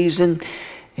Christmas season,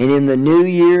 and in the new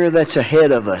year that's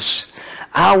ahead of us.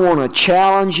 I want to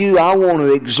challenge you, I want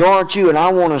to exhort you, and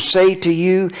I want to say to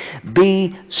you,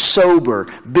 be sober,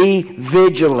 be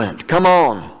vigilant. Come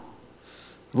on.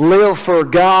 Live for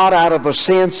God out of a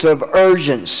sense of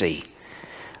urgency.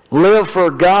 Live for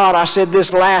God. I said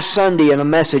this last Sunday in a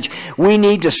message. We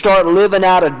need to start living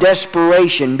out of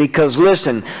desperation, because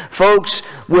listen, folks,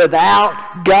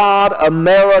 without God,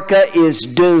 America is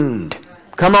doomed.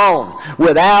 Come on.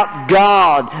 Without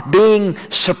God being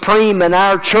supreme in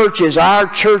our churches are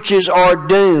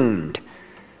doomed.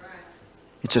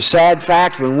 It's a sad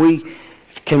fact when we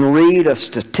can read a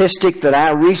statistic that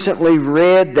I recently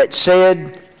read that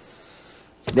said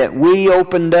that we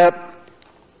opened up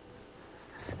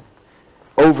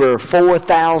over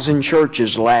 4,000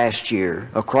 churches last year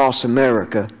across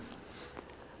America,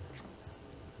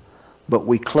 but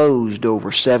we closed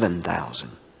over 7,000.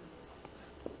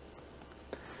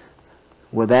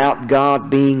 Without God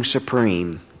being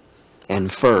supreme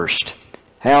and first.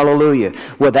 Hallelujah.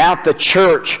 Without the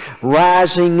church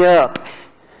rising up.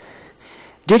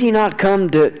 Did He not come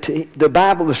to the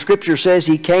Bible, the Scripture says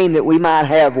He came that we might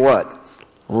have what?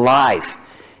 Life.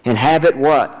 And have it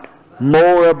what?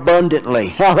 More abundantly.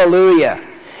 Hallelujah.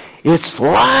 It's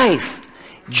life.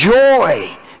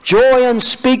 Joy. Joy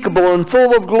unspeakable and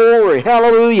full of glory.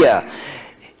 Hallelujah.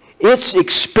 It's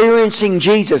experiencing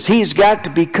Jesus. He's got to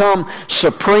become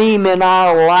supreme in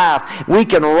our life. We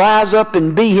can rise up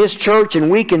and be His church,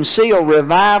 and we can see a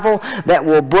revival that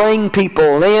will bring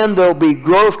people in. There'll be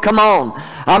growth. Come on.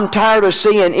 I'm tired of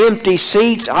seeing empty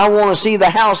seats. I want to see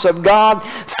the house of God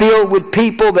filled with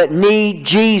people that need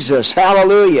Jesus.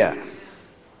 Hallelujah.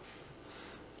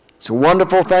 It's a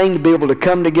wonderful thing to be able to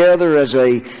come together as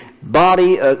a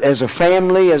body, as a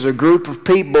family, as a group of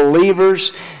people,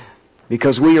 believers,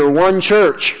 because we are one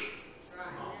church.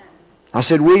 I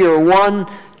said we are one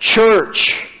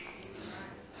church.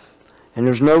 And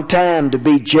there's no time to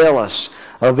be jealous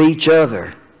of each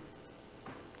other.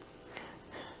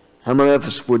 How many of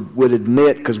us would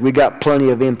admit, because we got plenty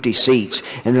of empty seats,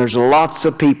 and there's lots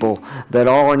of people that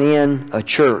aren't in a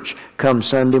church come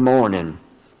Sunday morning.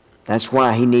 That's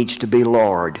why He needs to be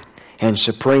Lord and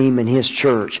supreme in His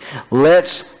church.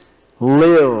 Let's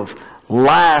live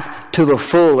life to the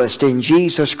fullest in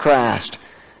Jesus Christ.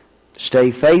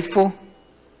 Stay faithful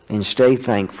and stay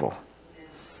thankful.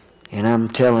 And I'm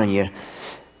telling you,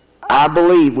 I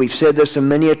believe, we've said this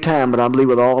many a time, but I believe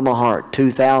with all my heart,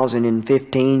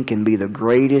 2015 can be the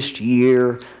greatest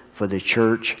year for the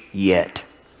church yet.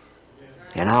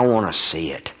 And I want to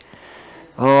see it.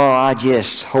 Oh, I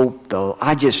just hope,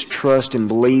 I just trust and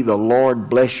believe the Lord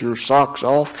bless your socks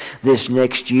off this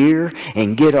next year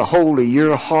and get a hold of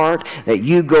your heart, that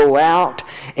you go out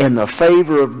and the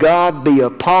favor of God be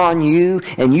upon you,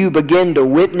 and you begin to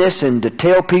witness and to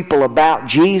tell people about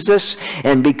Jesus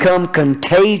and become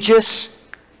contagious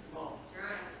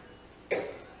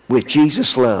with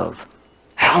Jesus' love.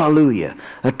 Hallelujah.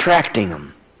 Attracting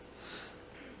them.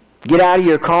 Get out of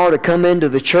your car to come into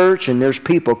the church, and there's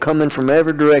people coming from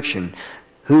every direction.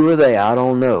 Who are they? I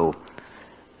don't know.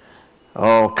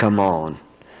 Oh, come on.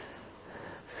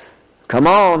 Come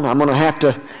on. I'm going to have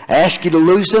to ask you to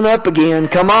loosen up again.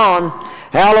 Come on.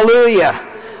 Hallelujah.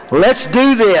 Let's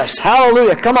do this.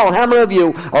 Hallelujah. Come on. How many of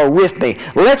you are with me?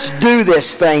 Let's do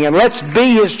this thing, and let's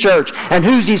be His church and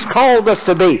whose He's called us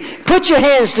to be. Put your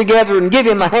hands together and give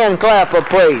Him a hand clap of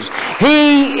praise.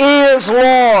 He is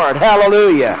Lord.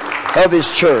 Hallelujah. Of His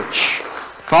church.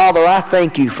 Father, I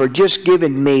thank You for just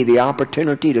giving me the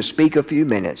opportunity to speak a few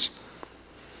minutes.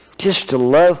 Just to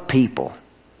love people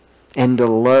and to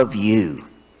love You.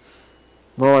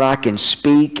 Lord, I can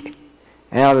speak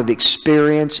out of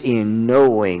experience in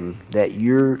knowing that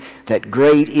that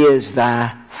great is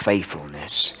Thy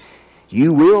faithfulness.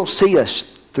 You will see us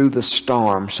through the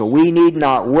storm, so we need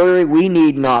not worry, we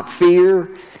need not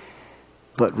fear,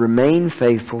 but remain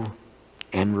faithful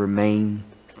and remain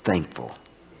thankful,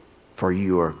 for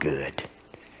You are good.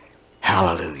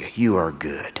 Hallelujah. You are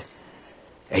good.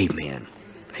 Amen.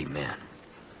 Amen.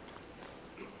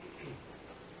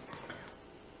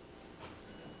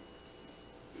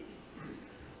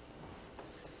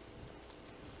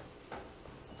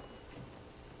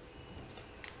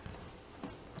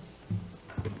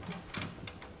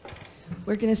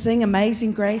 We're going to sing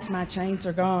Amazing Grace, My Chains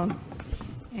Are Gone.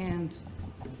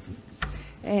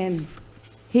 And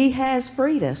He has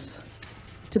freed us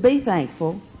to be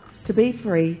thankful, to be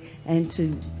free, and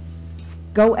to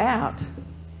go out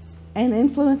and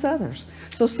influence others.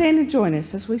 So stand and join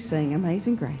us as we sing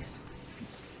Amazing Grace.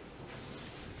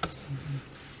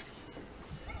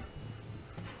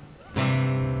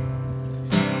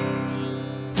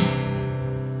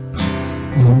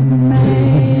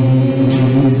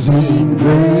 Amazing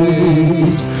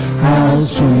grace, how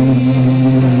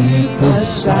sweet the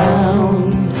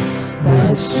sound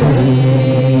that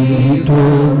saved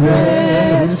a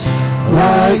wretch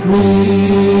like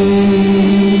me.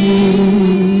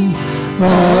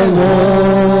 I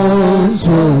once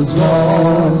was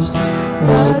lost,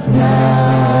 but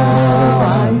now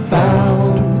I'm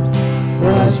found.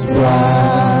 Was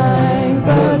blind,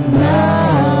 but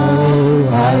now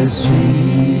I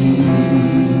see.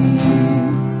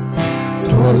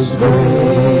 'Twas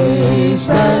grace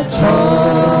that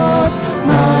taught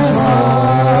my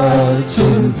heart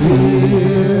to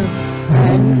fear,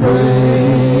 and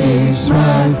grace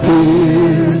my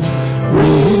fears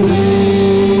relieved.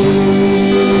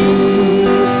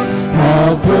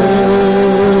 How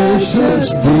precious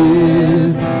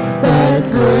did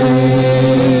that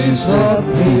grace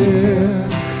appear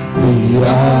the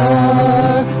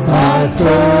hour I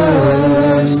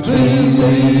first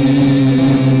believed.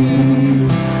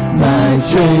 My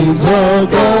chains are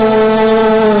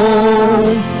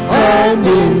gone, I'm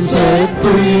been set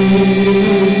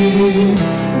free.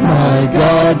 My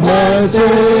God, my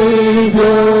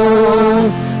Savior,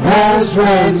 has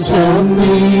ransomed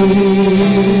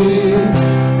me.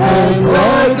 And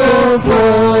like a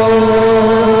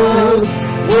flood,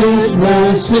 His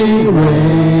mercy mercy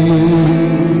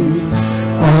reigns,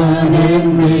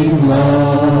 unending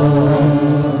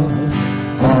love,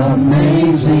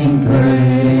 amazing grace.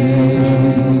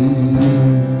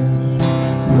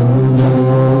 The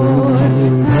Lord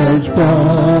has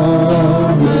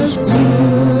promised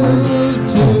good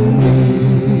to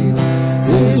me,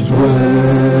 His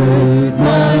word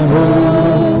my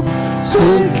hope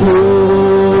secures.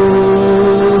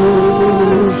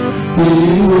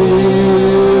 He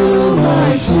will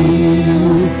my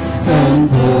shield and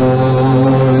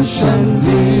portion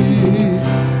be,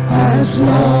 as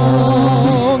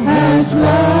long as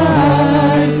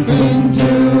life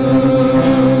endures.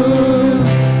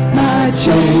 My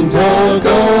chains are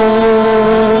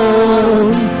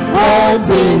gone, I've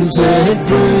been set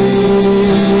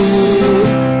free.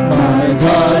 My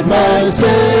God, my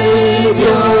Savior,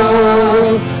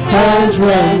 has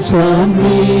ransomed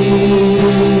me.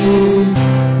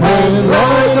 And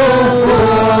like a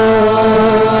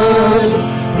flood,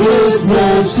 His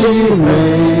mercy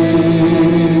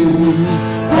reigns,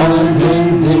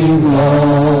 unending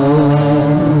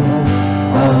love,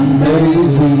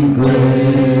 amazing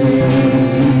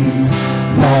grace.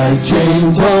 My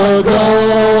chains are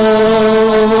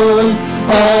gone,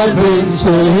 I've been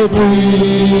set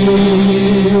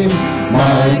free.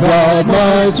 My God,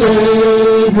 my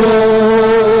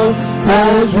Savior,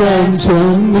 has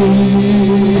ransomed me.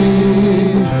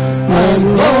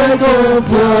 And like a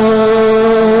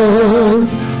flood,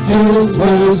 His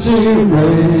mercy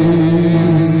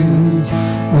reigns,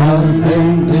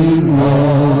 unending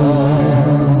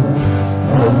love,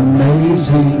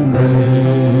 amazing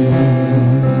grace.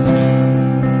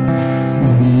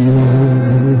 The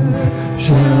earth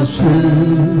shall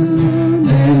soon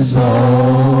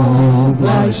dissolve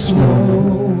like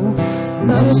snow,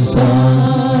 the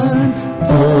sun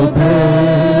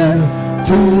forbear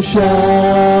to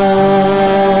shine.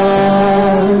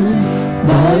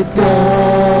 But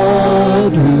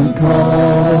God who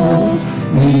called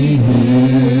me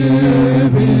here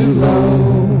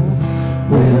below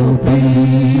will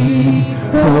be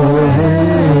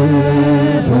forever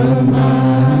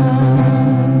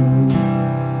mine,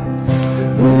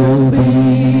 will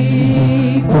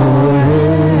be forever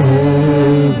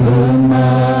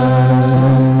mine.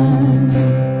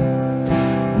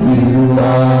 You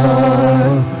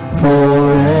are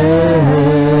forever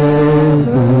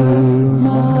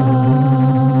mine.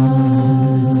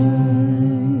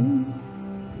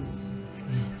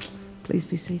 Please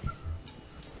be seated.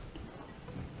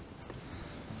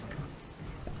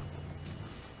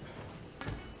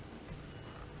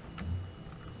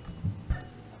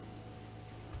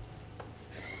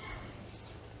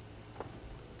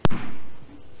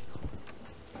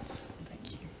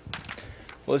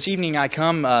 Well, this evening I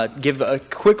come give a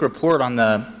quick report on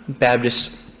the the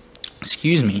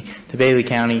Bailey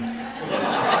County.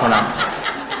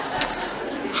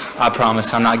 I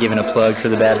promise I'm not giving a plug for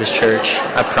the Baptist Church.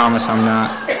 I promise I'm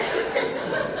not.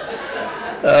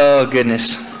 Oh,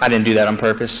 goodness. I didn't do that on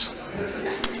purpose.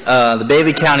 The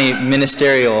Bailey County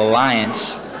Ministerial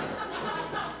Alliance.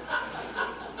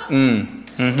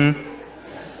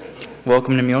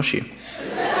 Welcome to Muleshoe.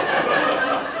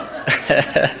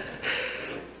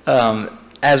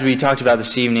 As we talked about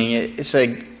this evening, it's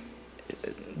the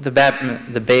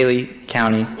Bailey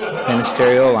County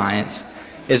Ministerial Alliance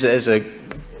is a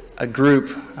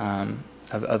group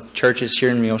of churches here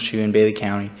in Muleshoe in Bailey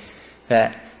County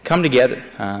that come together,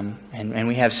 and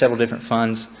we have several different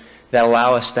funds that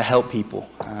allow us to help people,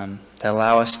 that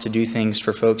allow us to do things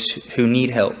for folks who need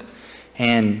help.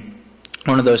 And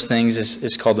one of those things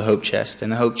is called the Hope Chest,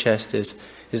 and the Hope Chest is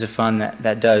a fund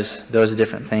that does those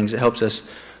different things. It helps us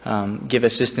give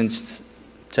assistance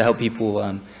to help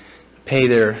people pay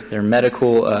their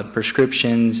medical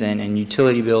prescriptions and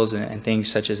utility bills and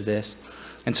things such as this.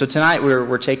 And so tonight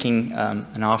we're taking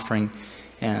an offering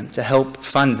to help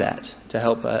fund that, to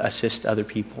help assist other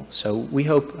people. So we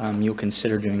hope you'll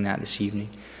consider doing that this evening.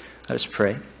 Let us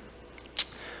pray.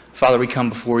 Father, we come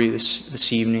before you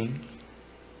this evening.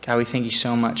 God, we thank you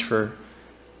so much for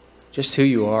just who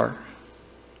you are.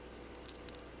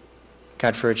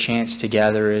 God, for a chance to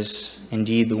gather as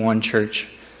indeed the one church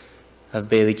of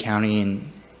Bailey County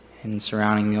and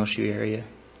surrounding Muleshoe area.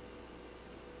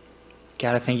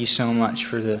 God, I thank you so much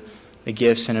for the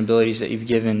gifts and abilities that you've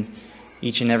given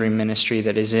each and every ministry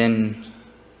that is in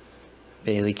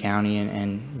Bailey County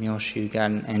and Muleshoe,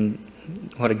 God, and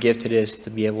what a gift it is to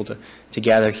be able to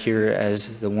gather here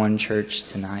as the one church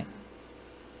tonight.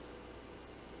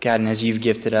 God, and as you've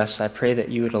gifted us, I pray that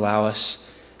you would allow us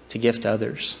to gift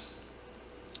others,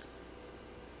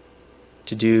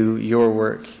 to do your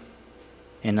work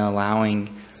in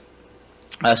allowing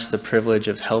us the privilege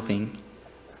of helping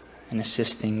and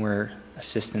assisting where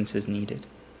assistance is needed.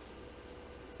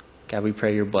 God, we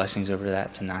pray your blessings over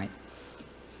that tonight.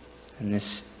 In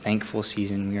this thankful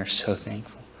season, we are so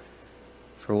thankful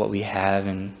for what we have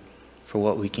and for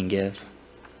what we can give.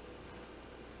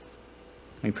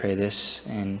 We pray this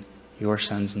in your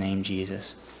Son's name,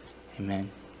 Jesus.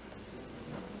 Amen.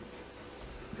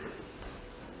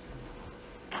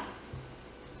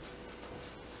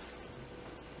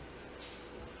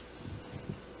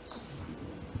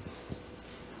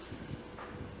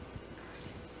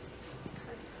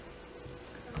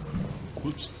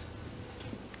 Whoops.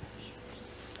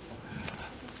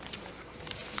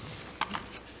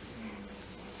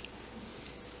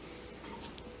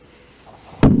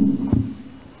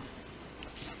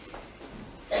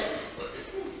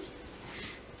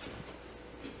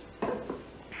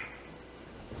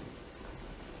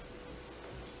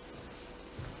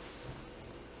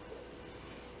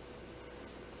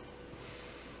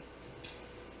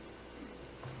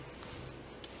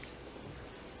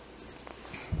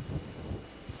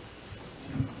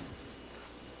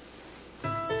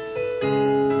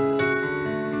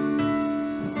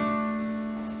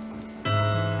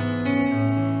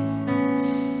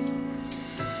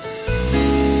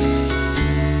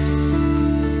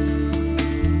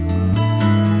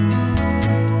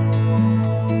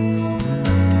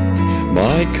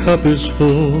 My cup is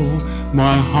full,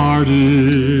 my heart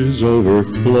is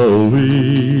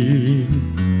overflowing.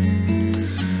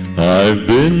 I've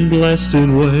been blessed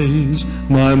in ways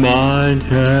my mind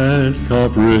can't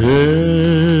comprehend.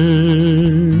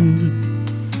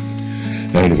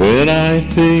 And when I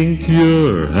think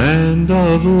your hand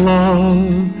of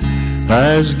love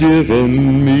has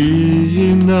given me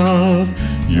enough,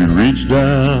 you reach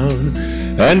down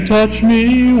and touch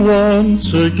me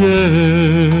once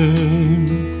again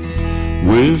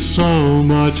with so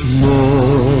much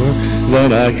more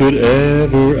than I could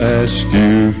ever ask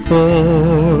you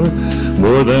for,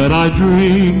 more than I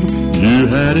dreamed you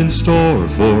had in store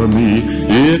for me.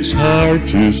 It's hard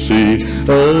to see,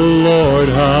 oh Lord,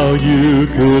 how you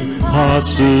could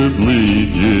possibly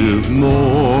give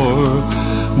more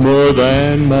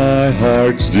than my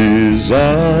heart's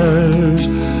desires,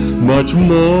 much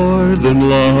more than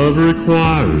love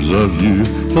requires of you.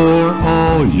 For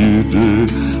all you do,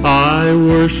 I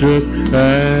worship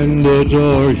and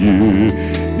adore you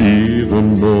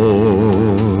even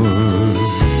more.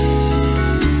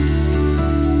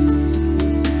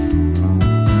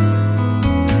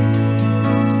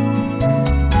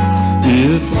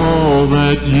 If all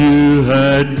that you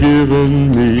had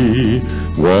given me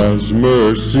was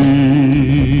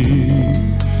mercy,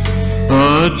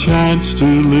 a chance to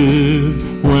live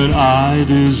when I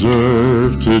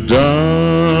deserve to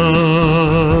die,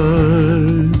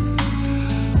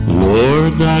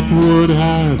 Lord, that would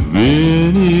have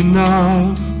been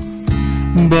enough.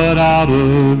 But out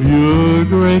of your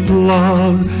great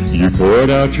love, you poured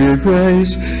out your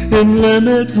grace in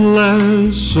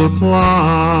limitless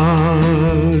supply,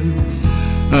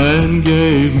 and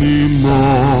gave me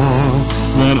more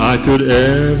than I could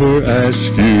ever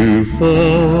ask you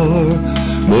for,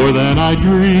 more than I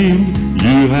dreamed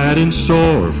you had in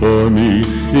store for me.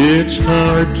 It's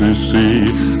hard to see,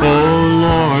 oh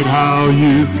Lord, how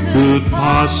you could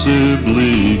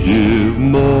possibly give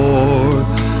more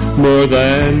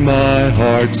than my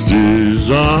heart's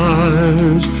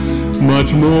desires,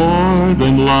 much more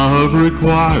than love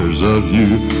requires of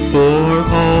you. For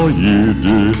all you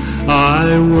do,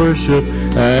 I worship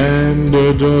and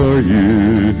adore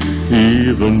you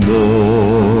even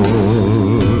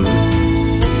more.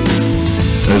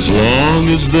 As long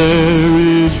as there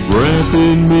is breath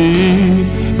in me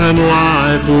and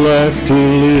life left to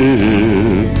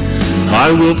live, I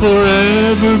will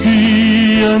forever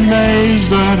be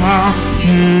amazed at how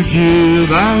you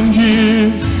give and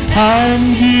give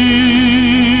and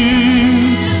give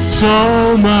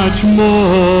so much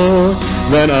more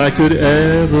than I could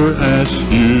ever ask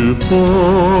you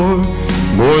for,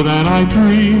 more than I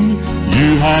dreamed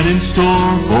you had in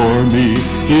store for me.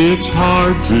 It's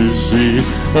hard to see,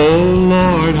 oh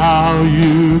Lord, how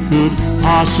you could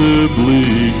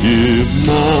possibly give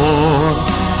more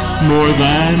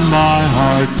than my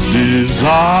heart's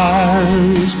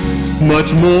desires,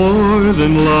 much more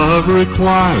than love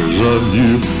requires of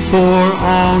you. For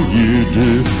all you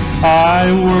do,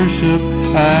 I worship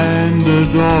and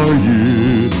adore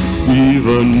you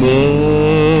even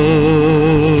more.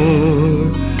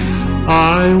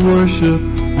 I worship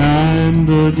and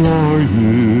adore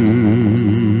you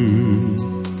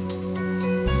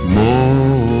more.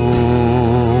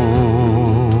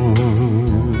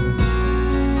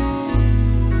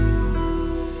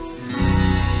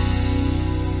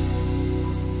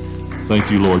 Thank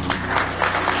you, Lord.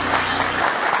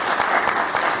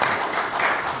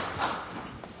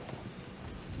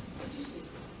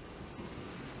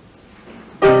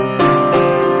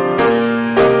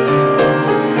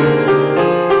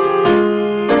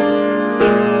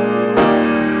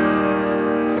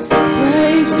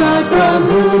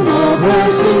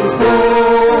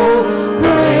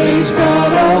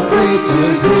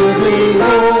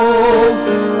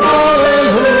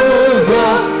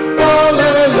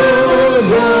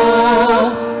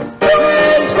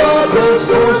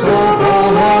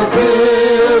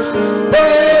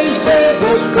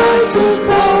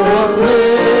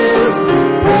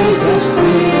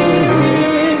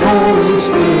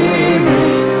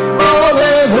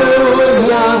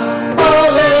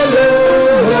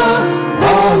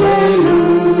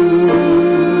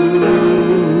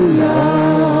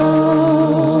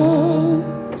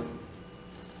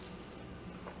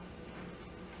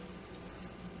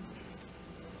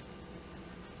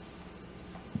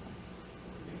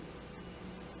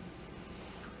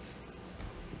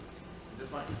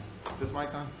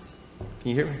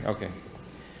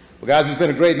 Guys, it's been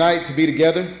a great night to be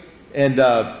together, and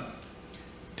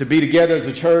to be together as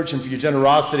a church, and for your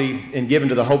generosity in giving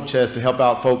to the Hope Chest to help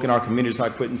out folk in our communities.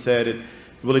 Like Quinton said, it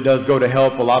really does go to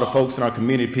help a lot of folks in our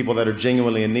community, people that are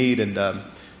genuinely in need, and I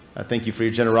thank you for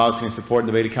your generosity and support in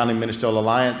the Beta County Ministerial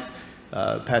Alliance.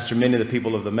 Pastor Mindy, the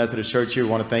people of the Methodist Church here,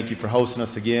 want to thank you for hosting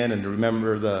us again, and to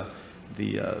remember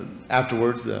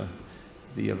afterwards the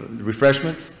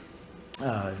refreshments.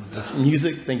 This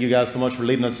music. Thank you guys so much for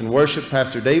leading us in worship.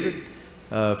 Pastor David,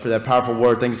 for that powerful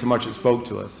word. Thank you so much. It spoke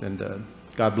to us, and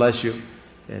God bless you.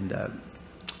 And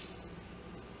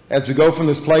as we go from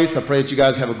this place, I pray that you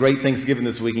guys have a great Thanksgiving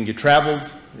this week in your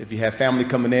travels. If you have family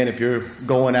coming in, if you're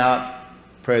going out,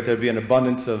 pray that there be an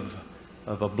abundance of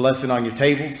a blessing on your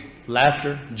tables,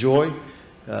 laughter, joy,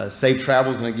 safe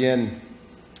travels. And again,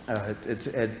 it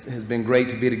has been great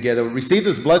to be together. Receive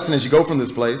this blessing as you go from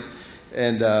this place.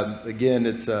 And again,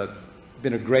 it's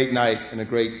been a great night and a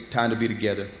great time to be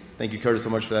together. Thank you, Curtis, so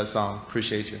much for that song.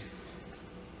 Appreciate you.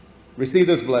 Receive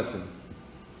this blessing.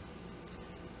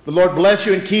 The Lord bless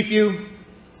you and keep you.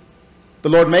 The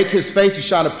Lord make his face to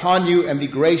shine upon you and be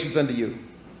gracious unto you.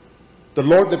 The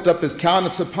Lord lift up his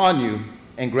countenance upon you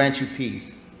and grant you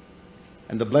peace.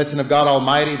 And the blessing of God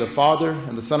Almighty, the Father,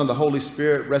 and the Son, and the Holy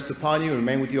Spirit rest upon you and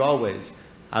remain with you always.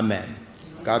 Amen.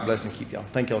 God bless and keep y'all.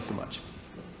 Thank y'all so much.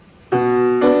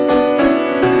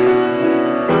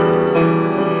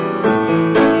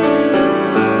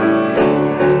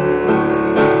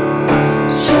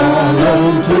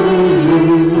 Shalom to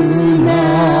you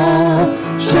now,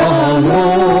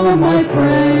 shalom, my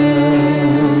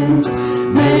friends.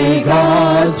 May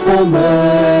God's full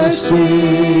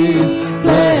mercies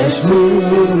bless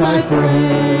you, my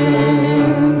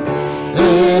friends.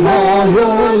 In all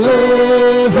your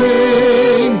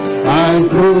living and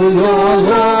through your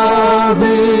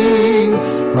loving,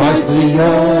 Christ be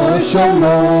your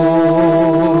shalom,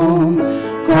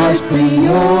 Christ be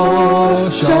your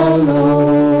shalom.